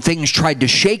 when things tried to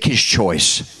shake his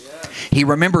choice, he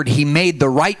remembered he made the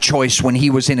right choice when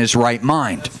he was in his right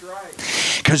mind.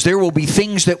 Because there will be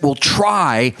things that will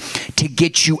try to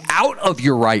get you out of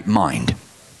your right mind.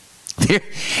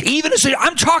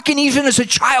 I'm talking even as a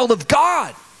child of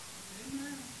God.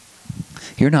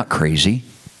 You're not crazy.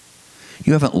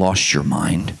 You haven't lost your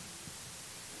mind.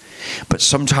 But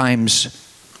sometimes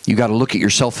you got to look at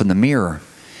yourself in the mirror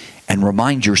and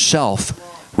remind yourself,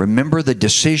 remember the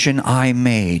decision I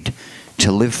made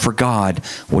to live for God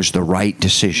was the right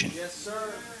decision. Yes,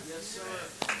 sir.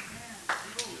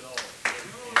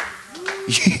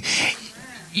 Yes,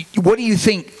 sir. What do you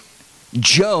think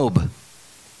Job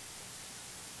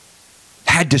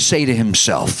had to say to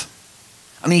himself?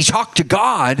 I mean, he talked to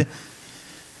God.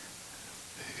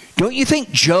 Don't you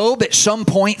think Job at some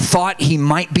point thought he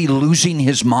might be losing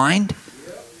his mind?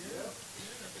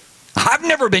 I've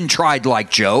never been tried like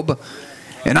Job.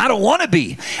 And I don't want to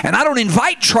be. And I don't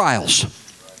invite trials.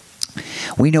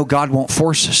 We know God won't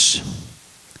force us.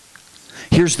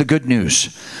 Here's the good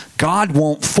news. God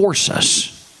won't force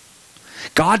us.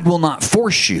 God will not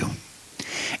force you.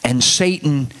 And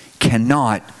Satan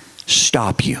cannot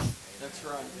stop you. That's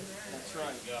right. That's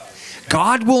right.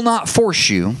 God will not force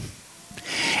you.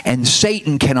 And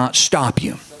Satan cannot stop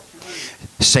you.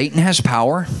 Satan has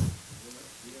power.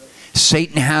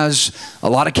 Satan has a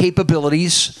lot of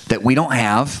capabilities that we don't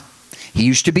have. He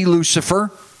used to be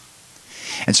Lucifer.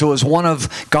 And so as one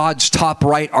of God's top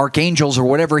right archangels or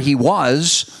whatever he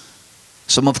was,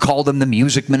 some have called him the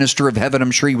music minister of heaven.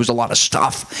 I'm sure he was a lot of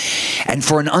stuff. And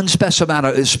for an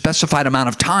unspecified amount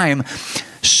of time,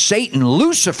 Satan,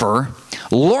 Lucifer,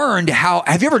 learned how,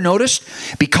 have you ever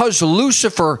noticed? Because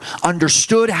Lucifer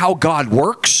understood how God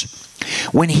works,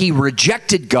 when he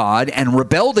rejected God and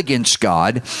rebelled against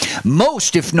God,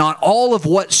 most, if not all, of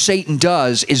what Satan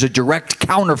does is a direct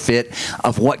counterfeit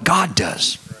of what God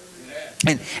does.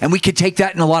 And we could take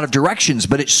that in a lot of directions,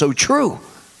 but it's so true.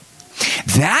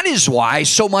 That is why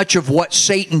so much of what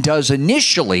Satan does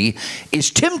initially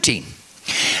is tempting,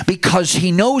 because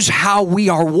he knows how we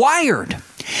are wired.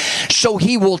 So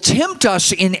he will tempt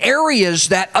us in areas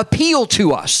that appeal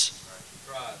to us.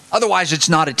 Otherwise, it's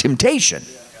not a temptation.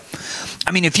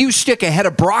 I mean, if you stick a head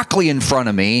of broccoli in front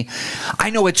of me,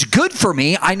 I know it's good for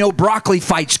me. I know broccoli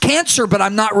fights cancer, but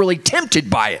I'm not really tempted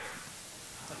by it.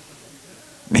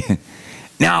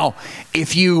 Now,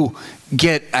 if you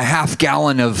get a half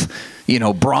gallon of,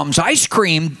 Brahms ice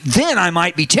cream, then I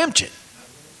might be tempted.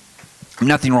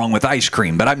 Nothing wrong with ice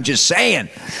cream, but I'm just saying,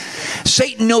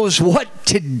 Satan knows what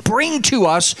to bring to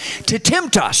us to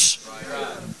tempt us.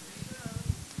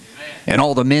 And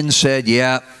all the men said,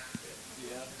 yeah,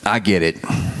 I get it.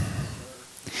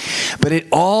 But it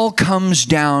all comes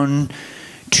down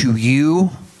to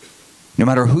you, no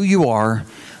matter who you are,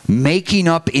 making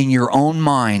up in your own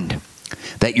mind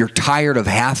that you're tired of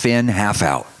half in, half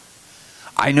out.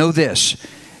 I know this.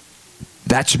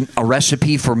 That's a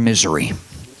recipe for misery.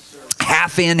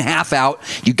 Half in, half out.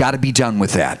 You got to be done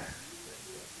with that.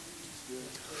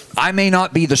 I may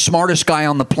not be the smartest guy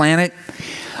on the planet,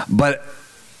 but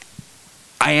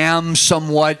I am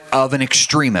somewhat of an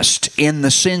extremist in the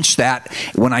sense that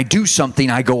when I do something,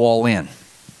 I go all in.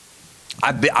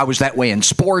 I was that way in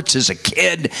sports as a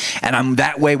kid, and I'm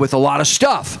that way with a lot of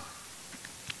stuff.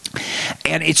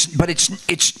 And it's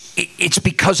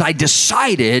because I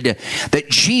decided that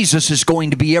Jesus is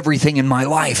going to be everything in my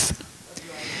life.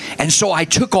 And so I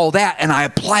took all that and I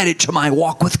applied it to my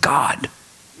walk with God.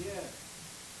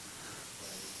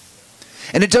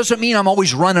 And it doesn't mean I'm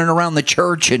always running around the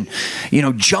church and,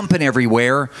 jumping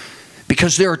everywhere,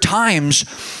 because there are times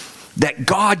that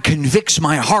God convicts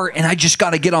my heart and I just got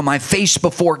to get on my face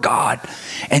before God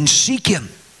and seek Him.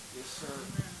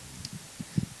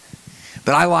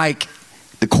 But I like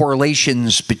the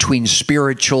correlations between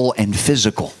spiritual and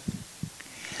physical.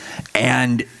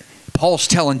 And Paul's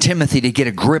telling Timothy to get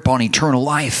a grip on eternal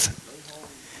life.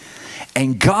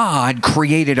 And God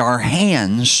created our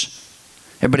hands.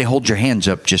 Everybody hold your hands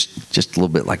up just a little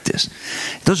bit like this.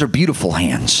 Those are beautiful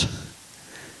hands.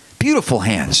 Beautiful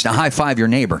hands. Now high five your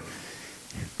neighbor.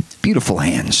 Beautiful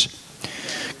hands.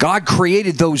 God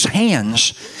created those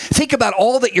hands. Think about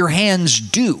all that your hands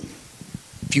do.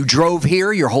 If you drove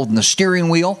here, you're holding the steering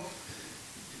wheel.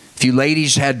 If you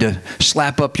ladies had to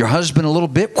slap up your husband a little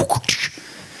bit.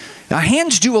 Now,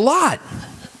 hands do a lot.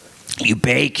 You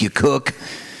bake, you cook.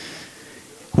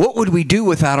 What would we do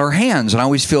without our hands? And I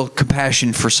always feel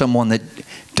compassion for someone that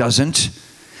doesn't.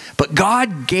 But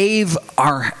God gave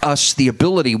us the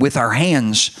ability with our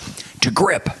hands to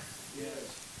grip.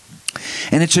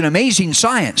 And it's an amazing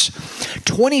science.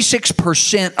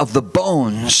 26% of the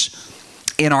bones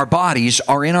in our bodies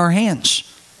are in our hands.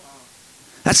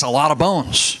 That's a lot of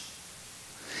bones.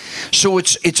 So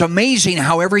it's amazing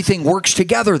how everything works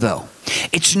together, though.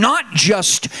 It's not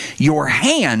just your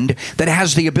hand that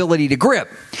has the ability to grip.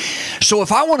 So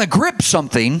if I want to grip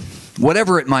something,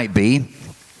 whatever it might be,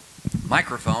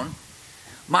 microphone,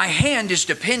 my hand is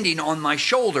depending on my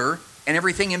shoulder and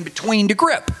everything in between to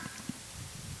grip.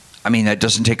 I mean, that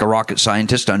doesn't take a rocket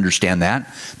scientist to understand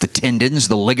that. The tendons,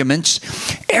 the ligaments,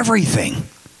 everything.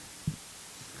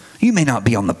 You may not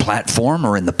be on the platform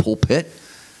or in the pulpit.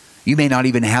 You may not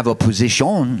even have a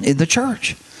position in the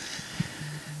church.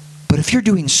 But if you're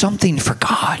doing something for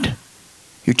God,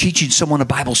 you're teaching someone a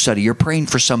Bible study, you're praying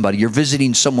for somebody, you're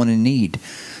visiting someone in need,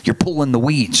 you're pulling the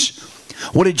weeds.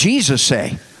 What did Jesus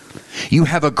say? You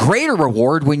have a greater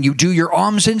reward when you do your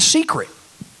alms in secret.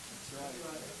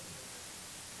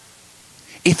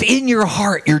 If in your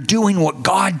heart you're doing what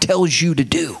God tells you to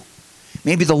do,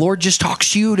 maybe the Lord just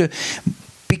talks to you to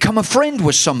become a friend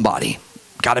with somebody.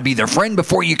 Got to be their friend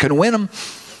before you can win them.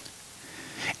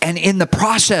 And in the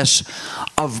process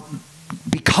of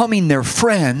becoming their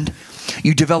friend,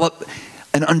 you develop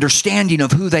an understanding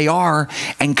of who they are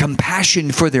and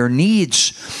compassion for their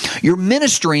needs. You're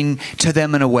ministering to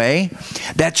them in a way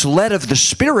that's led of the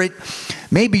Spirit.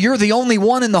 Maybe you're the only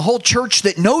one in the whole church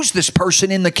that knows this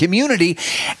person in the community,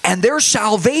 and their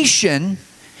salvation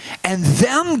and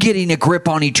them getting a grip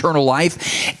on eternal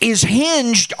life is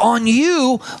hinged on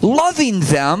you loving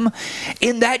them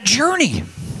in that journey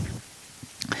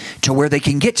to where they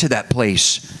can get to that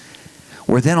place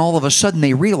where then all of a sudden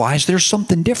they realize there's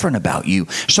something different about you,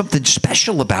 something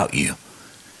special about you,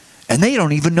 and they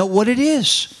don't even know what it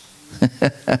is.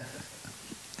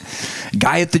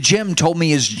 Guy at the gym told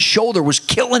me his shoulder was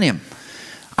killing him.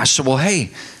 I said, well,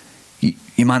 hey,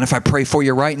 you mind if I pray for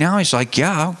you right now? He's like,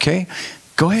 yeah, okay,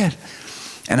 go ahead.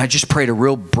 And I just prayed a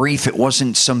real brief, it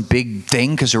wasn't some big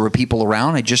thing because there were people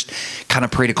around. I just kind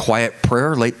of prayed a quiet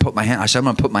prayer. I said, I'm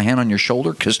going to put my hand on your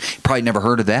shoulder, because you probably never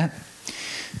heard of that.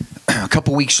 A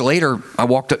couple weeks later, I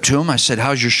walked up to him. I said,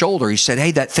 how's your shoulder? He said,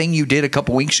 hey, that thing you did a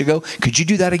couple weeks ago, could you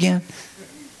do that again?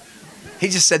 He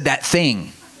just said that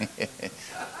thing.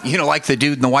 You know, like the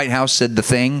dude in the White House said the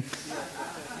thing.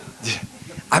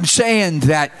 I'm saying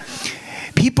that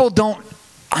people don't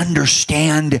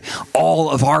understand all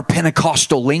of our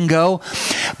Pentecostal lingo,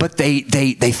 but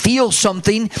they feel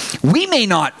something. We may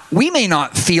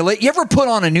not feel it. You ever put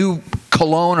on a new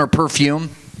cologne or perfume,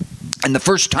 and the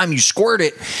first time you squirt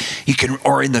it,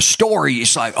 or in the store,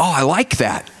 it's like, oh, I like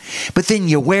that. But then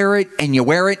you wear it,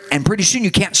 and pretty soon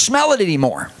you can't smell it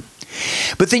anymore.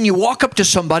 But then you walk up to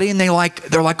somebody and they're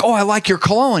like, oh, I like your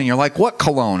cologne. And you're like, what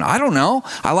cologne? I don't know.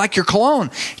 I like your cologne,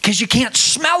 because you can't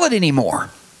smell it anymore.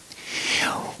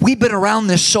 We've been around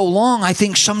this so long, I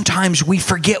think sometimes we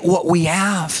forget what we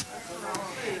have.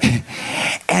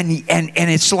 And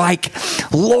it's like,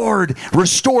 Lord,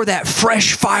 restore that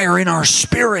fresh fire in our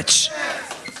spirits.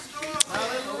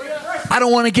 I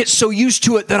don't want to get so used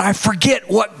to it that I forget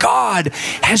what God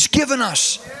has given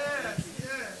us.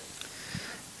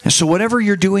 And so whatever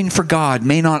you're doing for God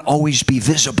may not always be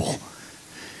visible.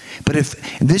 But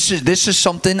if this is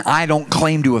something I don't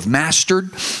claim to have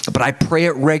mastered, but I pray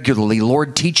it regularly.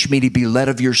 Lord, teach me to be led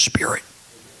of your Spirit.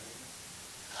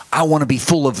 I want to be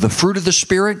full of the fruit of the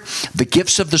Spirit, the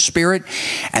gifts of the Spirit,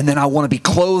 and then I want to be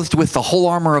clothed with the whole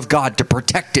armor of God to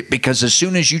protect it, because as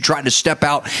soon as you try to step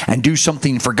out and do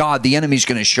something for God, the enemy's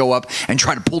going to show up and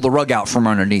try to pull the rug out from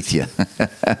underneath you.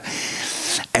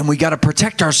 And we got to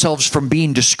protect ourselves from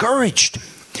being discouraged,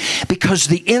 because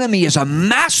the enemy is a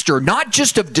master not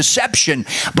just of deception,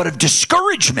 but of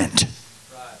discouragement.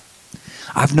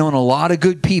 I've known a lot of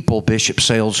good people, Bishop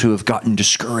Sales, who have gotten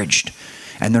discouraged.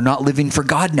 And they're not living for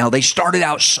God now. They started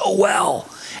out so well.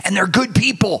 And they're good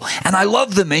people. And I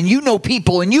love them. And you know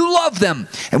people. And you love them.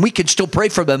 And we can still pray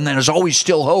for them. There's always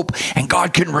still hope. And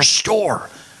God can restore.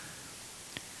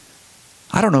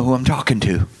 I don't know who I'm talking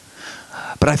to.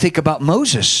 But I think about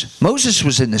Moses. Moses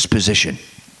was in this position.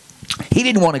 He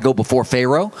didn't want to go before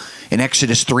Pharaoh in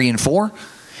Exodus 3 and 4.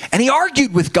 And he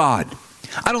argued with God.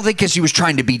 I don't think because he was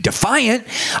trying to be defiant.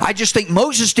 I just think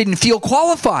Moses didn't feel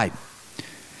qualified.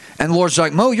 And the Lord's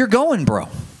like, Mo, you're going, bro.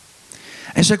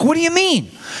 And he's like, what do you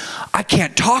mean? I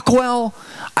can't talk well.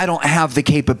 I don't have the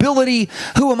capability.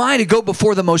 Who am I to go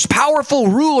before the most powerful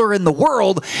ruler in the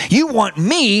world? You want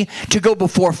me to go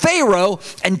before Pharaoh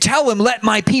and tell him, let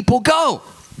my people go.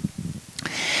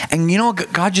 And you know,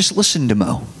 God just listened to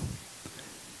Mo.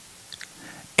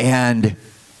 And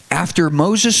after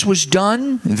Moses was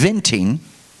done venting,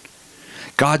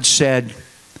 God said,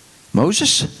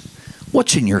 Moses,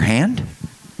 what's in your hand?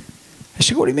 I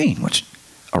said, what do you mean? What's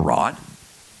a rod?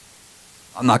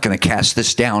 I'm not going to cast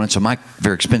this down. It's a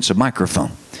very expensive microphone.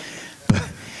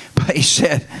 But he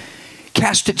said,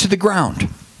 cast it to the ground.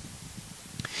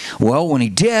 Well, when he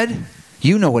did,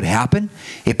 you know what happened.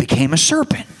 It became a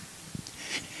serpent.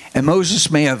 And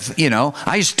Moses may have,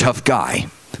 I was a tough guy.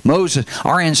 Moses,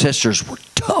 our ancestors were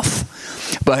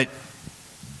tough. But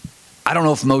I don't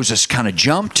know if Moses kind of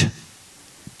jumped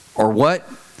or what.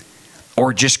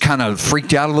 Or just kind of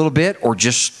freaked out a little bit, but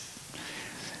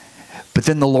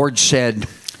then the Lord said,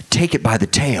 take it by the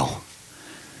tail.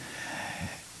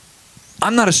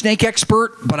 I'm not a snake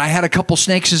expert, but I had a couple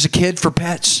snakes as a kid for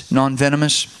pets,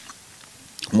 non-venomous.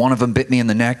 One of them bit me in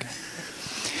the neck.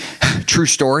 True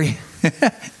story.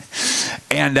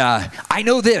 And I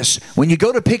know this, when you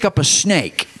go to pick up a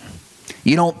snake,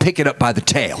 you don't pick it up by the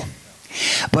tail.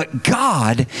 But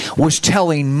God was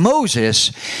telling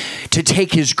Moses to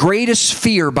take his greatest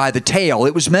fear by the tail.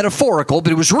 It was metaphorical,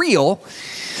 but it was real.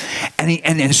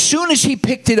 And as soon as he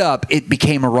picked it up, it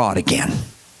became a rod again.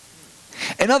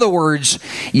 In other words,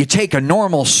 you take a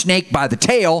normal snake by the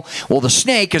tail, well, the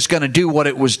snake is going to do what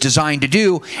it was designed to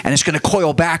do, and it's going to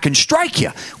coil back and strike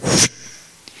you.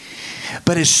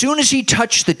 But as soon as he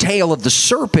touched the tail of the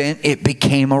serpent, it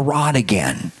became a rod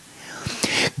again.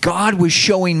 God was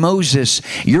showing Moses,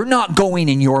 you're not going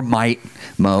in your might,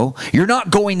 Mo. You're not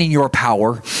going in your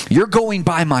power. You're going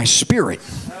by my Spirit.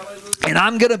 And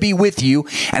I'm going to be with you,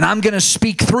 and I'm going to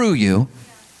speak through you.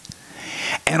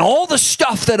 And all the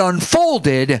stuff that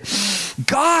unfolded,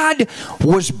 God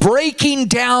was breaking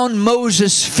down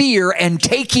Moses' fear and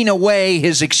taking away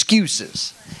his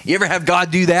excuses. You ever have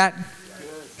God do that?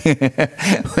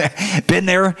 Been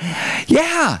there?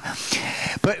 Yeah.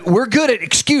 But we're good at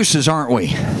excuses, aren't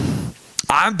we?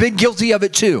 I've been guilty of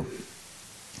it too.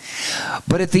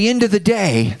 But at the end of the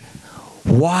day,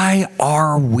 why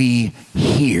are we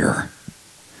here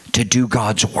to do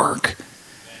God's work?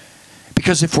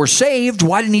 Because if we're saved,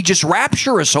 why didn't he just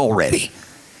rapture us already?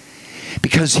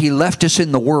 Because he left us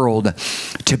in the world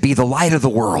to be the light of the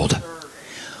world.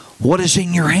 What is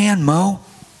in your hand, Mo?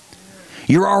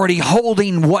 You're already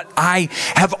holding what I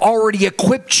have already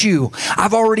equipped you.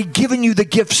 I've already given you the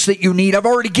gifts that you need. I've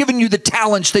already given you the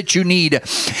talents that you need.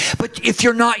 But if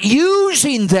you're not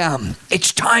using them,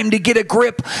 it's time to get a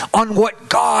grip on what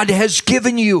God has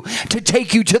given you to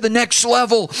take you to the next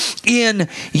level in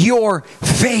your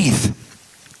faith.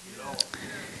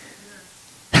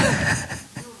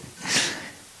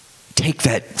 Take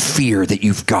that fear that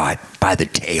you've got by the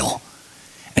tail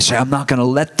and say, I'm not going to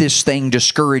let this thing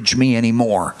discourage me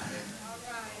anymore.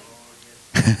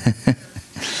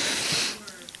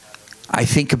 I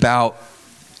think about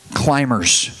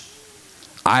climbers.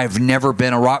 I've never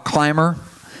been a rock climber.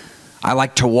 I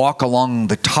like to walk along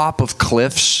the top of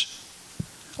cliffs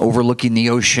overlooking the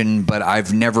ocean, but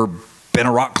I've never been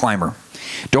a rock climber.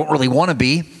 Don't really want to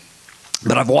be,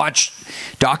 but I've watched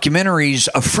documentaries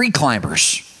of free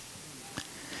climbers.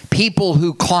 People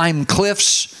who climb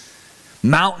cliffs,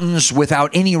 mountains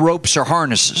without any ropes or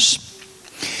harnesses.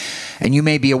 And you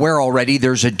may be aware already,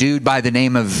 there's a dude by the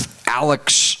name of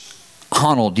Alex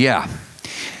Honnold. Yeah.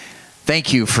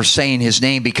 Thank you for saying his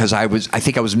name, because I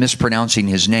think I was mispronouncing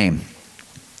his name.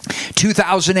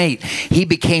 2008, he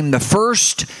became the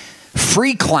first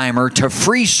free climber to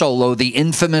free solo the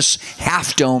infamous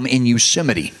Half Dome in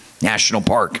Yosemite National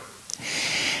Park.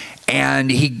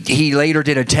 And he later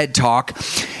did a TED Talk.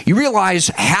 You realize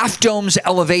Half Dome's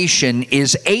elevation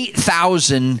is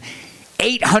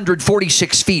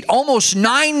 8,846 feet, almost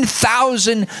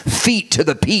 9,000 feet to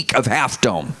the peak of Half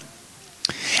Dome.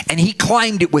 And he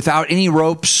climbed it without any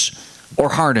ropes or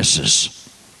harnesses.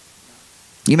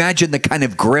 You imagine the kind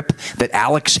of grip that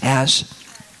Alex has?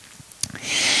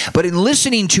 But in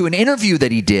listening to an interview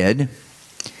that he did,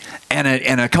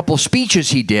 and a couple of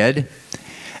speeches he did,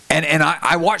 and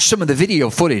I watched some of the video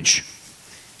footage,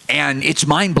 and it's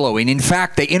mind-blowing. In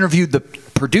fact, they interviewed the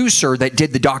producer that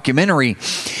did the documentary,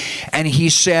 and he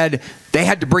said they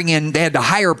had to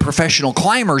hire professional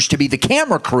climbers to be the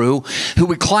camera crew who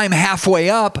would climb halfway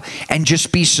up and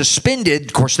just be suspended.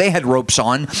 Of course, they had ropes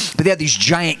on, but they had these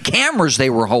giant cameras they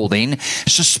were holding,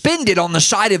 suspended on the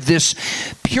side of this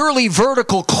purely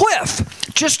vertical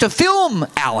cliff just to film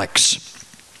Alex.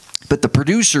 But the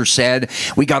producer said,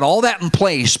 we got all that in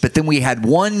place, but then we had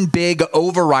one big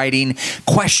overriding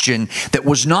question that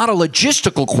was not a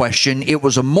logistical question, it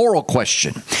was a moral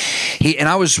question. And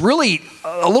I was really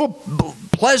a little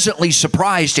pleasantly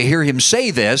surprised to hear him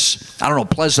say this. I don't know if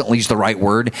pleasantly is the right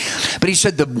word, but he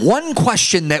said the one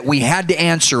question that we had to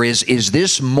answer is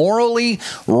this morally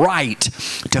right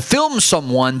to film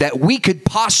someone that we could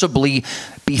possibly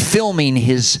be filming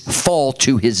his fall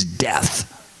to his death?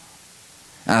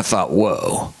 And I thought,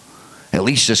 whoa, at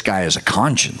least this guy has a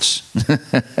conscience.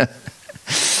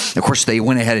 Of course, they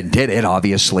went ahead and did it,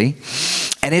 obviously.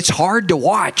 And it's hard to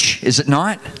watch, is it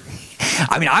not?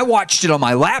 I mean, I watched it on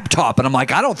my laptop, and I'm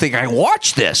like, I don't think I can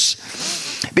watch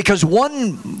this. Because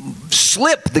one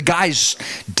slip, the guy's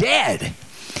dead.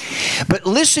 But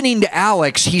listening to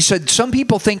Alex, he said, some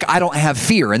people think I don't have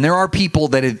fear. And there are people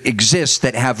that exist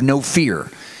that have no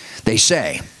fear, they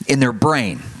say, in their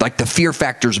brain. Like the fear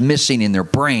factor's missing in their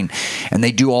brain. And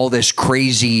they do all this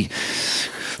crazy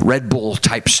Red Bull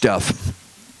type stuff.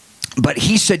 But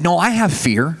he said, no, I have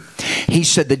fear. He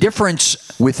said, the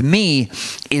difference with me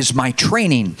is my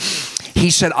training.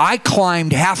 He said, I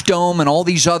climbed Half Dome and all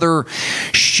these other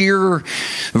sheer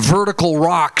vertical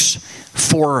rocks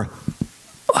for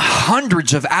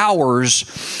hundreds of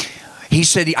hours. He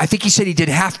said, I think he said he did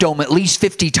Half Dome at least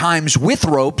 50 times with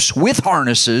ropes, with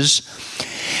harnesses.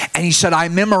 And he said, I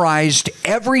memorized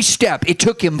every step. It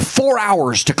took him 4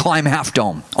 hours to climb Half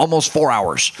Dome, almost 4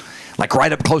 hours, like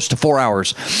right up close to 4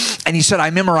 hours. And he said,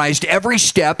 I memorized every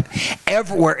step,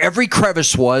 where every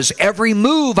crevice was, every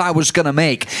move I was going to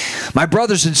make. My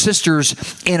brothers and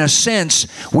sisters, in a sense,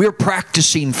 we're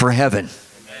practicing for heaven.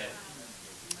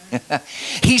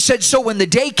 He said, so when the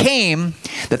day came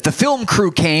that the film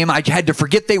crew came, I had to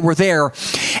forget they were there.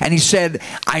 And he said,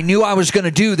 I knew I was going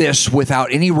to do this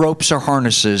without any ropes or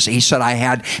harnesses. He said,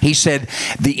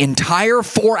 the entire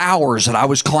 4 hours that I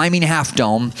was climbing Half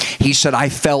Dome, he said, I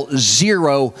felt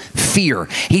zero fear.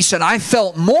 He said, I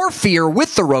felt more fear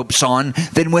with the ropes on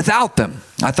than without them.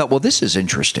 I thought, well, this is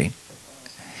interesting.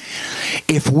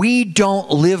 If we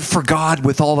don't live for God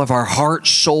with all of our heart,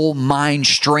 soul, mind,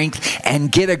 strength,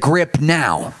 and get a grip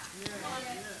now,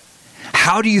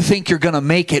 how do you think you're going to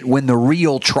make it when the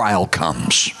real trial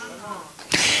comes?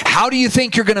 How do you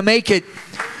think you're going to make it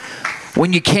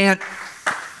when you can't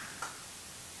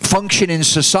function in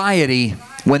society,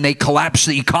 when they collapse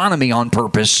the economy on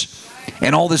purpose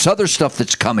and all this other stuff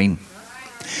that's coming?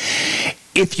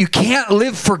 If you can't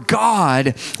live for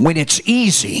God when it's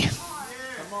easy,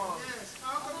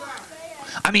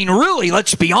 I mean, really,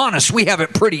 let's be honest, we have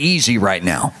it pretty easy right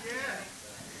now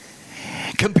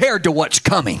compared to what's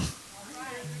coming.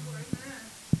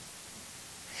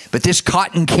 But this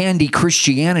cotton candy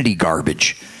Christianity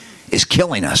garbage is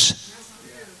killing us.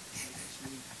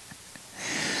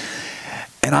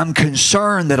 And I'm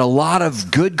concerned that a lot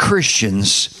of good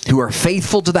Christians who are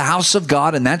faithful to the house of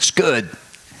God, and that's good,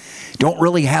 don't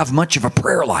really have much of a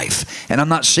prayer life. And I'm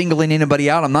not singling anybody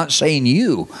out. I'm not saying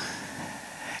you.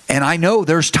 And I know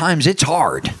there's times it's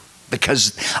hard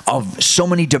because of so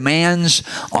many demands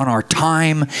on our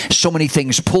time, so many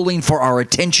things pulling for our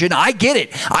attention. I get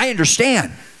it. I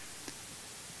understand.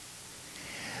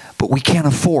 But we can't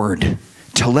afford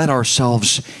to let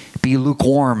ourselves be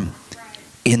lukewarm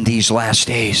in these last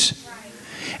days.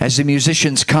 As the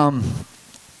musicians come,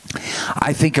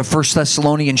 I think of 1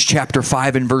 Thessalonians chapter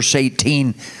 5 and verse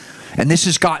 18. And this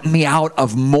has gotten me out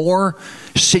of more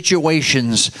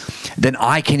situations than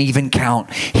I can even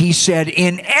count. He said,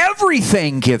 in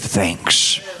everything give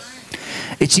thanks.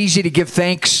 It's easy to give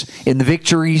thanks in the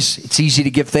victories. It's easy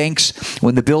to give thanks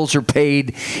when the bills are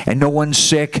paid and no one's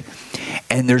sick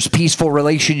and there's peaceful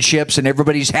relationships and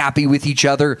everybody's happy with each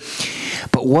other.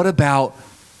 But what about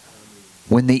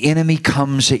when the enemy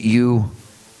comes at you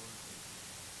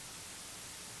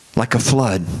like a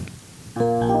flood?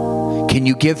 Can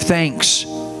you give thanks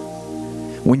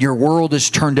when your world is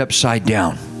turned upside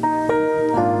down?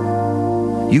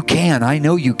 You can. I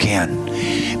know you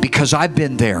can, because I've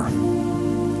been there.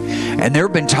 And there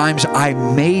have been times I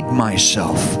made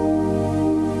myself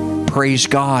praise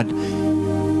God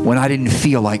when I didn't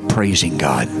feel like praising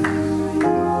God.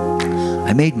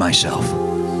 I made myself.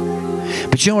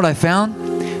 But you know what I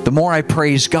found? The more I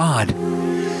praise God,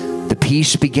 the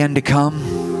peace began to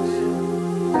come.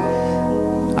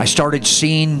 I started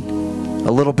seeing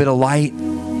a little bit of light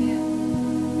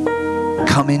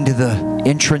come into the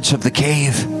entrance of the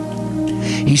cave.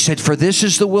 He said, for this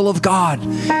is the will of God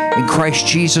in Christ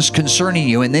Jesus concerning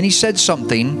you. And then he said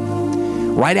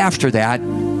something right after that.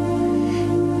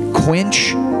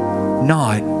 Quench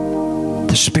not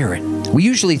the Spirit. We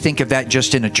usually think of that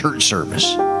just in a church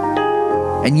service.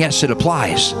 And yes, it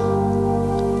applies.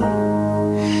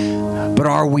 But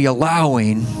are we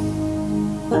allowing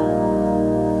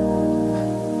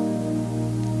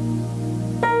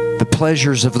the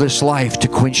pleasures of this life to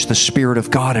quench the Spirit of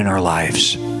God in our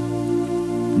lives?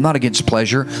 I'm not against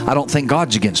pleasure. I don't think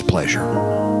God's against pleasure.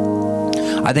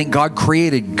 I think God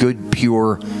created good,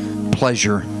 pure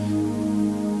pleasure.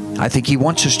 I think He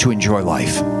wants us to enjoy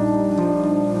life.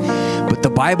 But the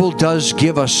Bible does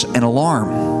give us an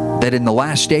alarm that in the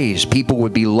last days, people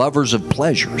would be lovers of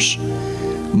pleasures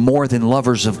more than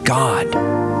lovers of God.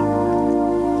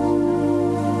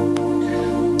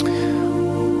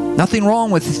 Nothing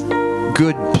wrong with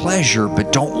good pleasure,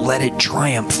 but don't let it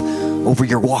triumph over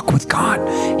your walk with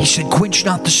God. He said, quench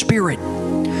not the Spirit.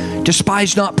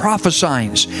 Despise not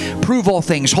prophesying. Prove all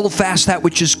things. Hold fast that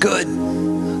which is good.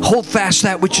 Hold fast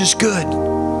that which is good.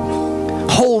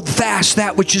 Hold fast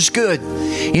that which is good.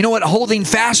 You know what holding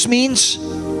fast means?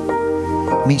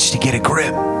 It means to get a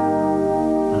grip.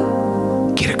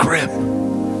 Get a grip.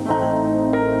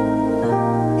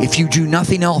 If you do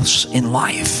nothing else in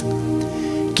life,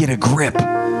 get a grip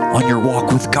on your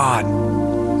walk with God.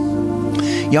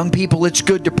 Young people, it's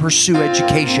good to pursue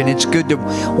education. It's good to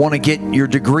want to get your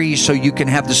degree so you can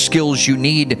have the skills you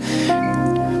need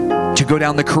to go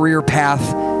down the career path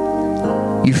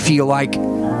you feel like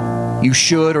you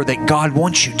should or that God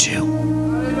wants you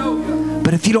to.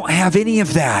 But if you don't have any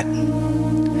of that,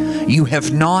 you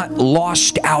have not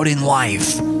lost out in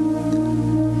life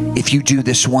if you do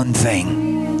this one thing.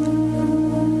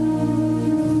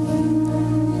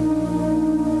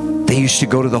 They used to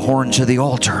go to the horns of the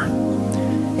altar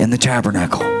in the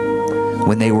tabernacle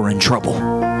when they were in trouble.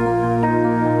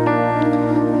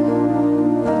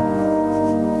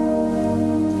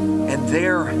 And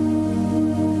there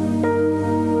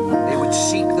they would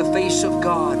seek the face of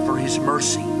God for His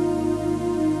mercy.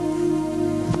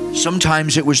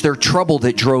 Sometimes it was their trouble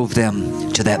that drove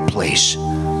them to that place.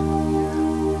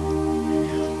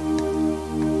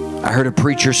 I heard a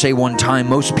preacher say one time,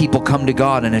 most people come to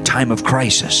God in a time of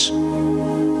crisis.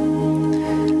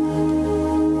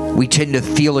 We tend to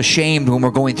feel ashamed when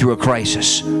we're going through a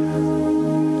crisis.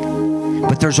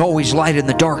 But there's always light in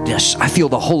the darkness. I feel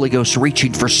the Holy Ghost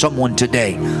reaching for someone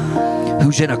today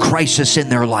who's in a crisis in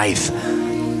their life.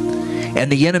 And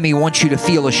the enemy wants you to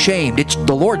feel ashamed.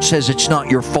 The Lord says it's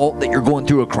not your fault that you're going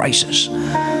through a crisis.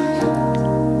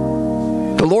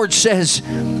 The Lord says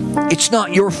it's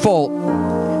not your fault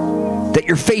that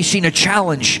you're facing a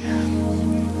challenge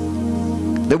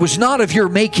that was not of your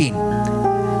making.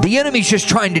 The enemy's just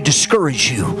trying to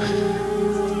discourage you.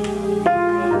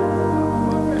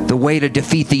 The way to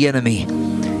defeat the enemy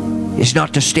is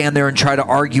not to stand there and try to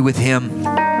argue with him.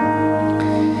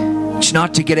 It's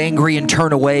not to get angry and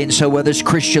turn away and say, well, this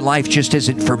Christian life just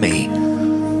isn't for me.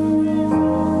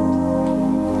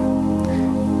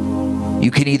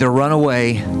 You can either run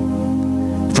away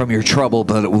from your trouble,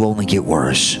 but it will only get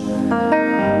worse.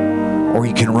 Or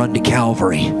you can run to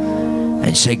Calvary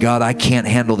and say, God, I can't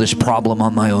handle this problem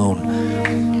on my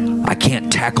own. I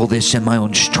can't tackle this in my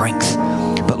own strength.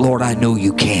 But Lord, I know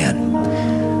you can.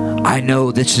 I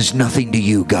know this is nothing to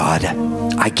you, God.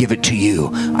 I give it to you.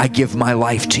 I give my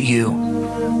life to you.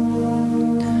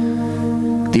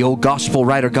 The old gospel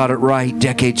writer got it right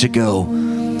decades ago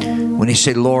when he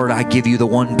said, Lord, I give you the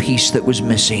one piece that was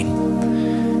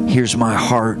missing. Here's my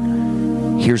heart.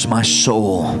 Here's my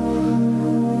soul.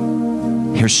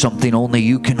 Here's something only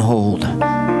you can hold.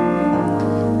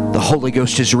 The Holy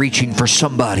Ghost is reaching for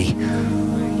somebody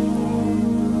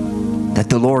that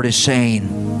the Lord is saying,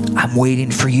 I'm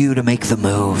waiting for you to make the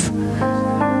move.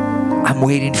 I'm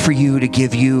waiting for you to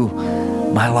give you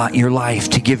your life,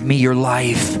 to give me your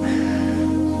life.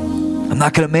 I'm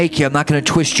not going to make you. I'm not going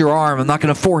to twist your arm. I'm not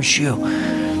going to force you.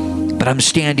 But I'm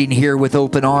standing here with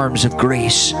open arms of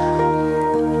grace.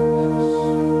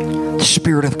 The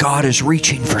Spirit of God is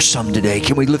reaching for some today.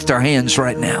 Can we lift our hands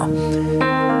right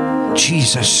now?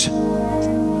 Jesus.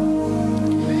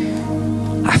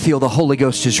 I feel the Holy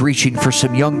Ghost is reaching for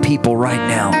some young people right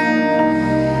now.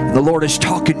 The Lord is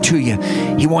talking to you.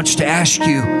 He wants to ask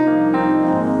you,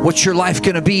 what's your life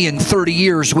going to be in 30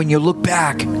 years when you look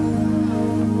back?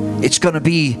 It's going to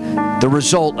be the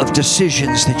result of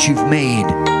decisions that you've made.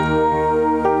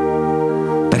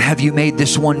 But have you made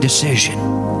this one decision?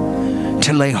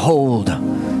 To lay hold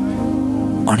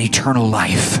on eternal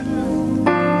life.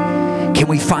 Can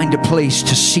we find a place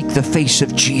to seek the face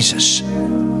of Jesus?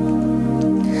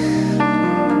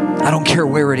 I don't care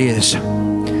where it is.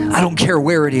 I don't care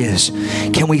where it is.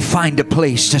 Can we find a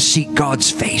place to seek God's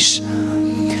face?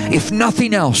 If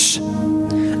nothing else,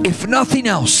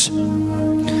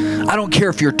 I don't care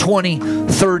if you're 20,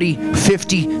 30,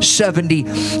 50, 70.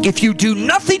 If you do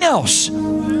nothing else,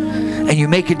 and you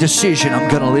make a decision, I'm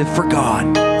going to live for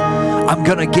God. I'm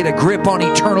going to get a grip on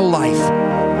eternal life.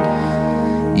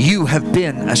 You have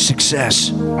been a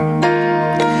success.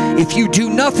 If you do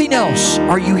nothing else,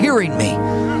 are you hearing me?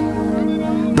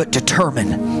 But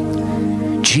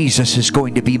determine, Jesus is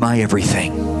going to be my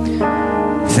everything.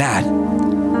 That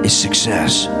is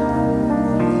success.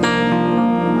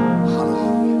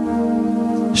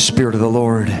 Spirit of the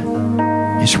Lord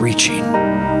is reaching.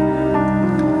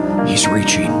 He's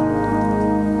reaching.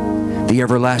 The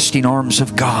everlasting arms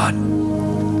of God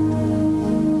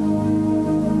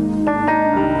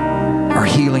are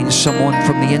healing someone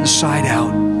from the inside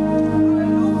out.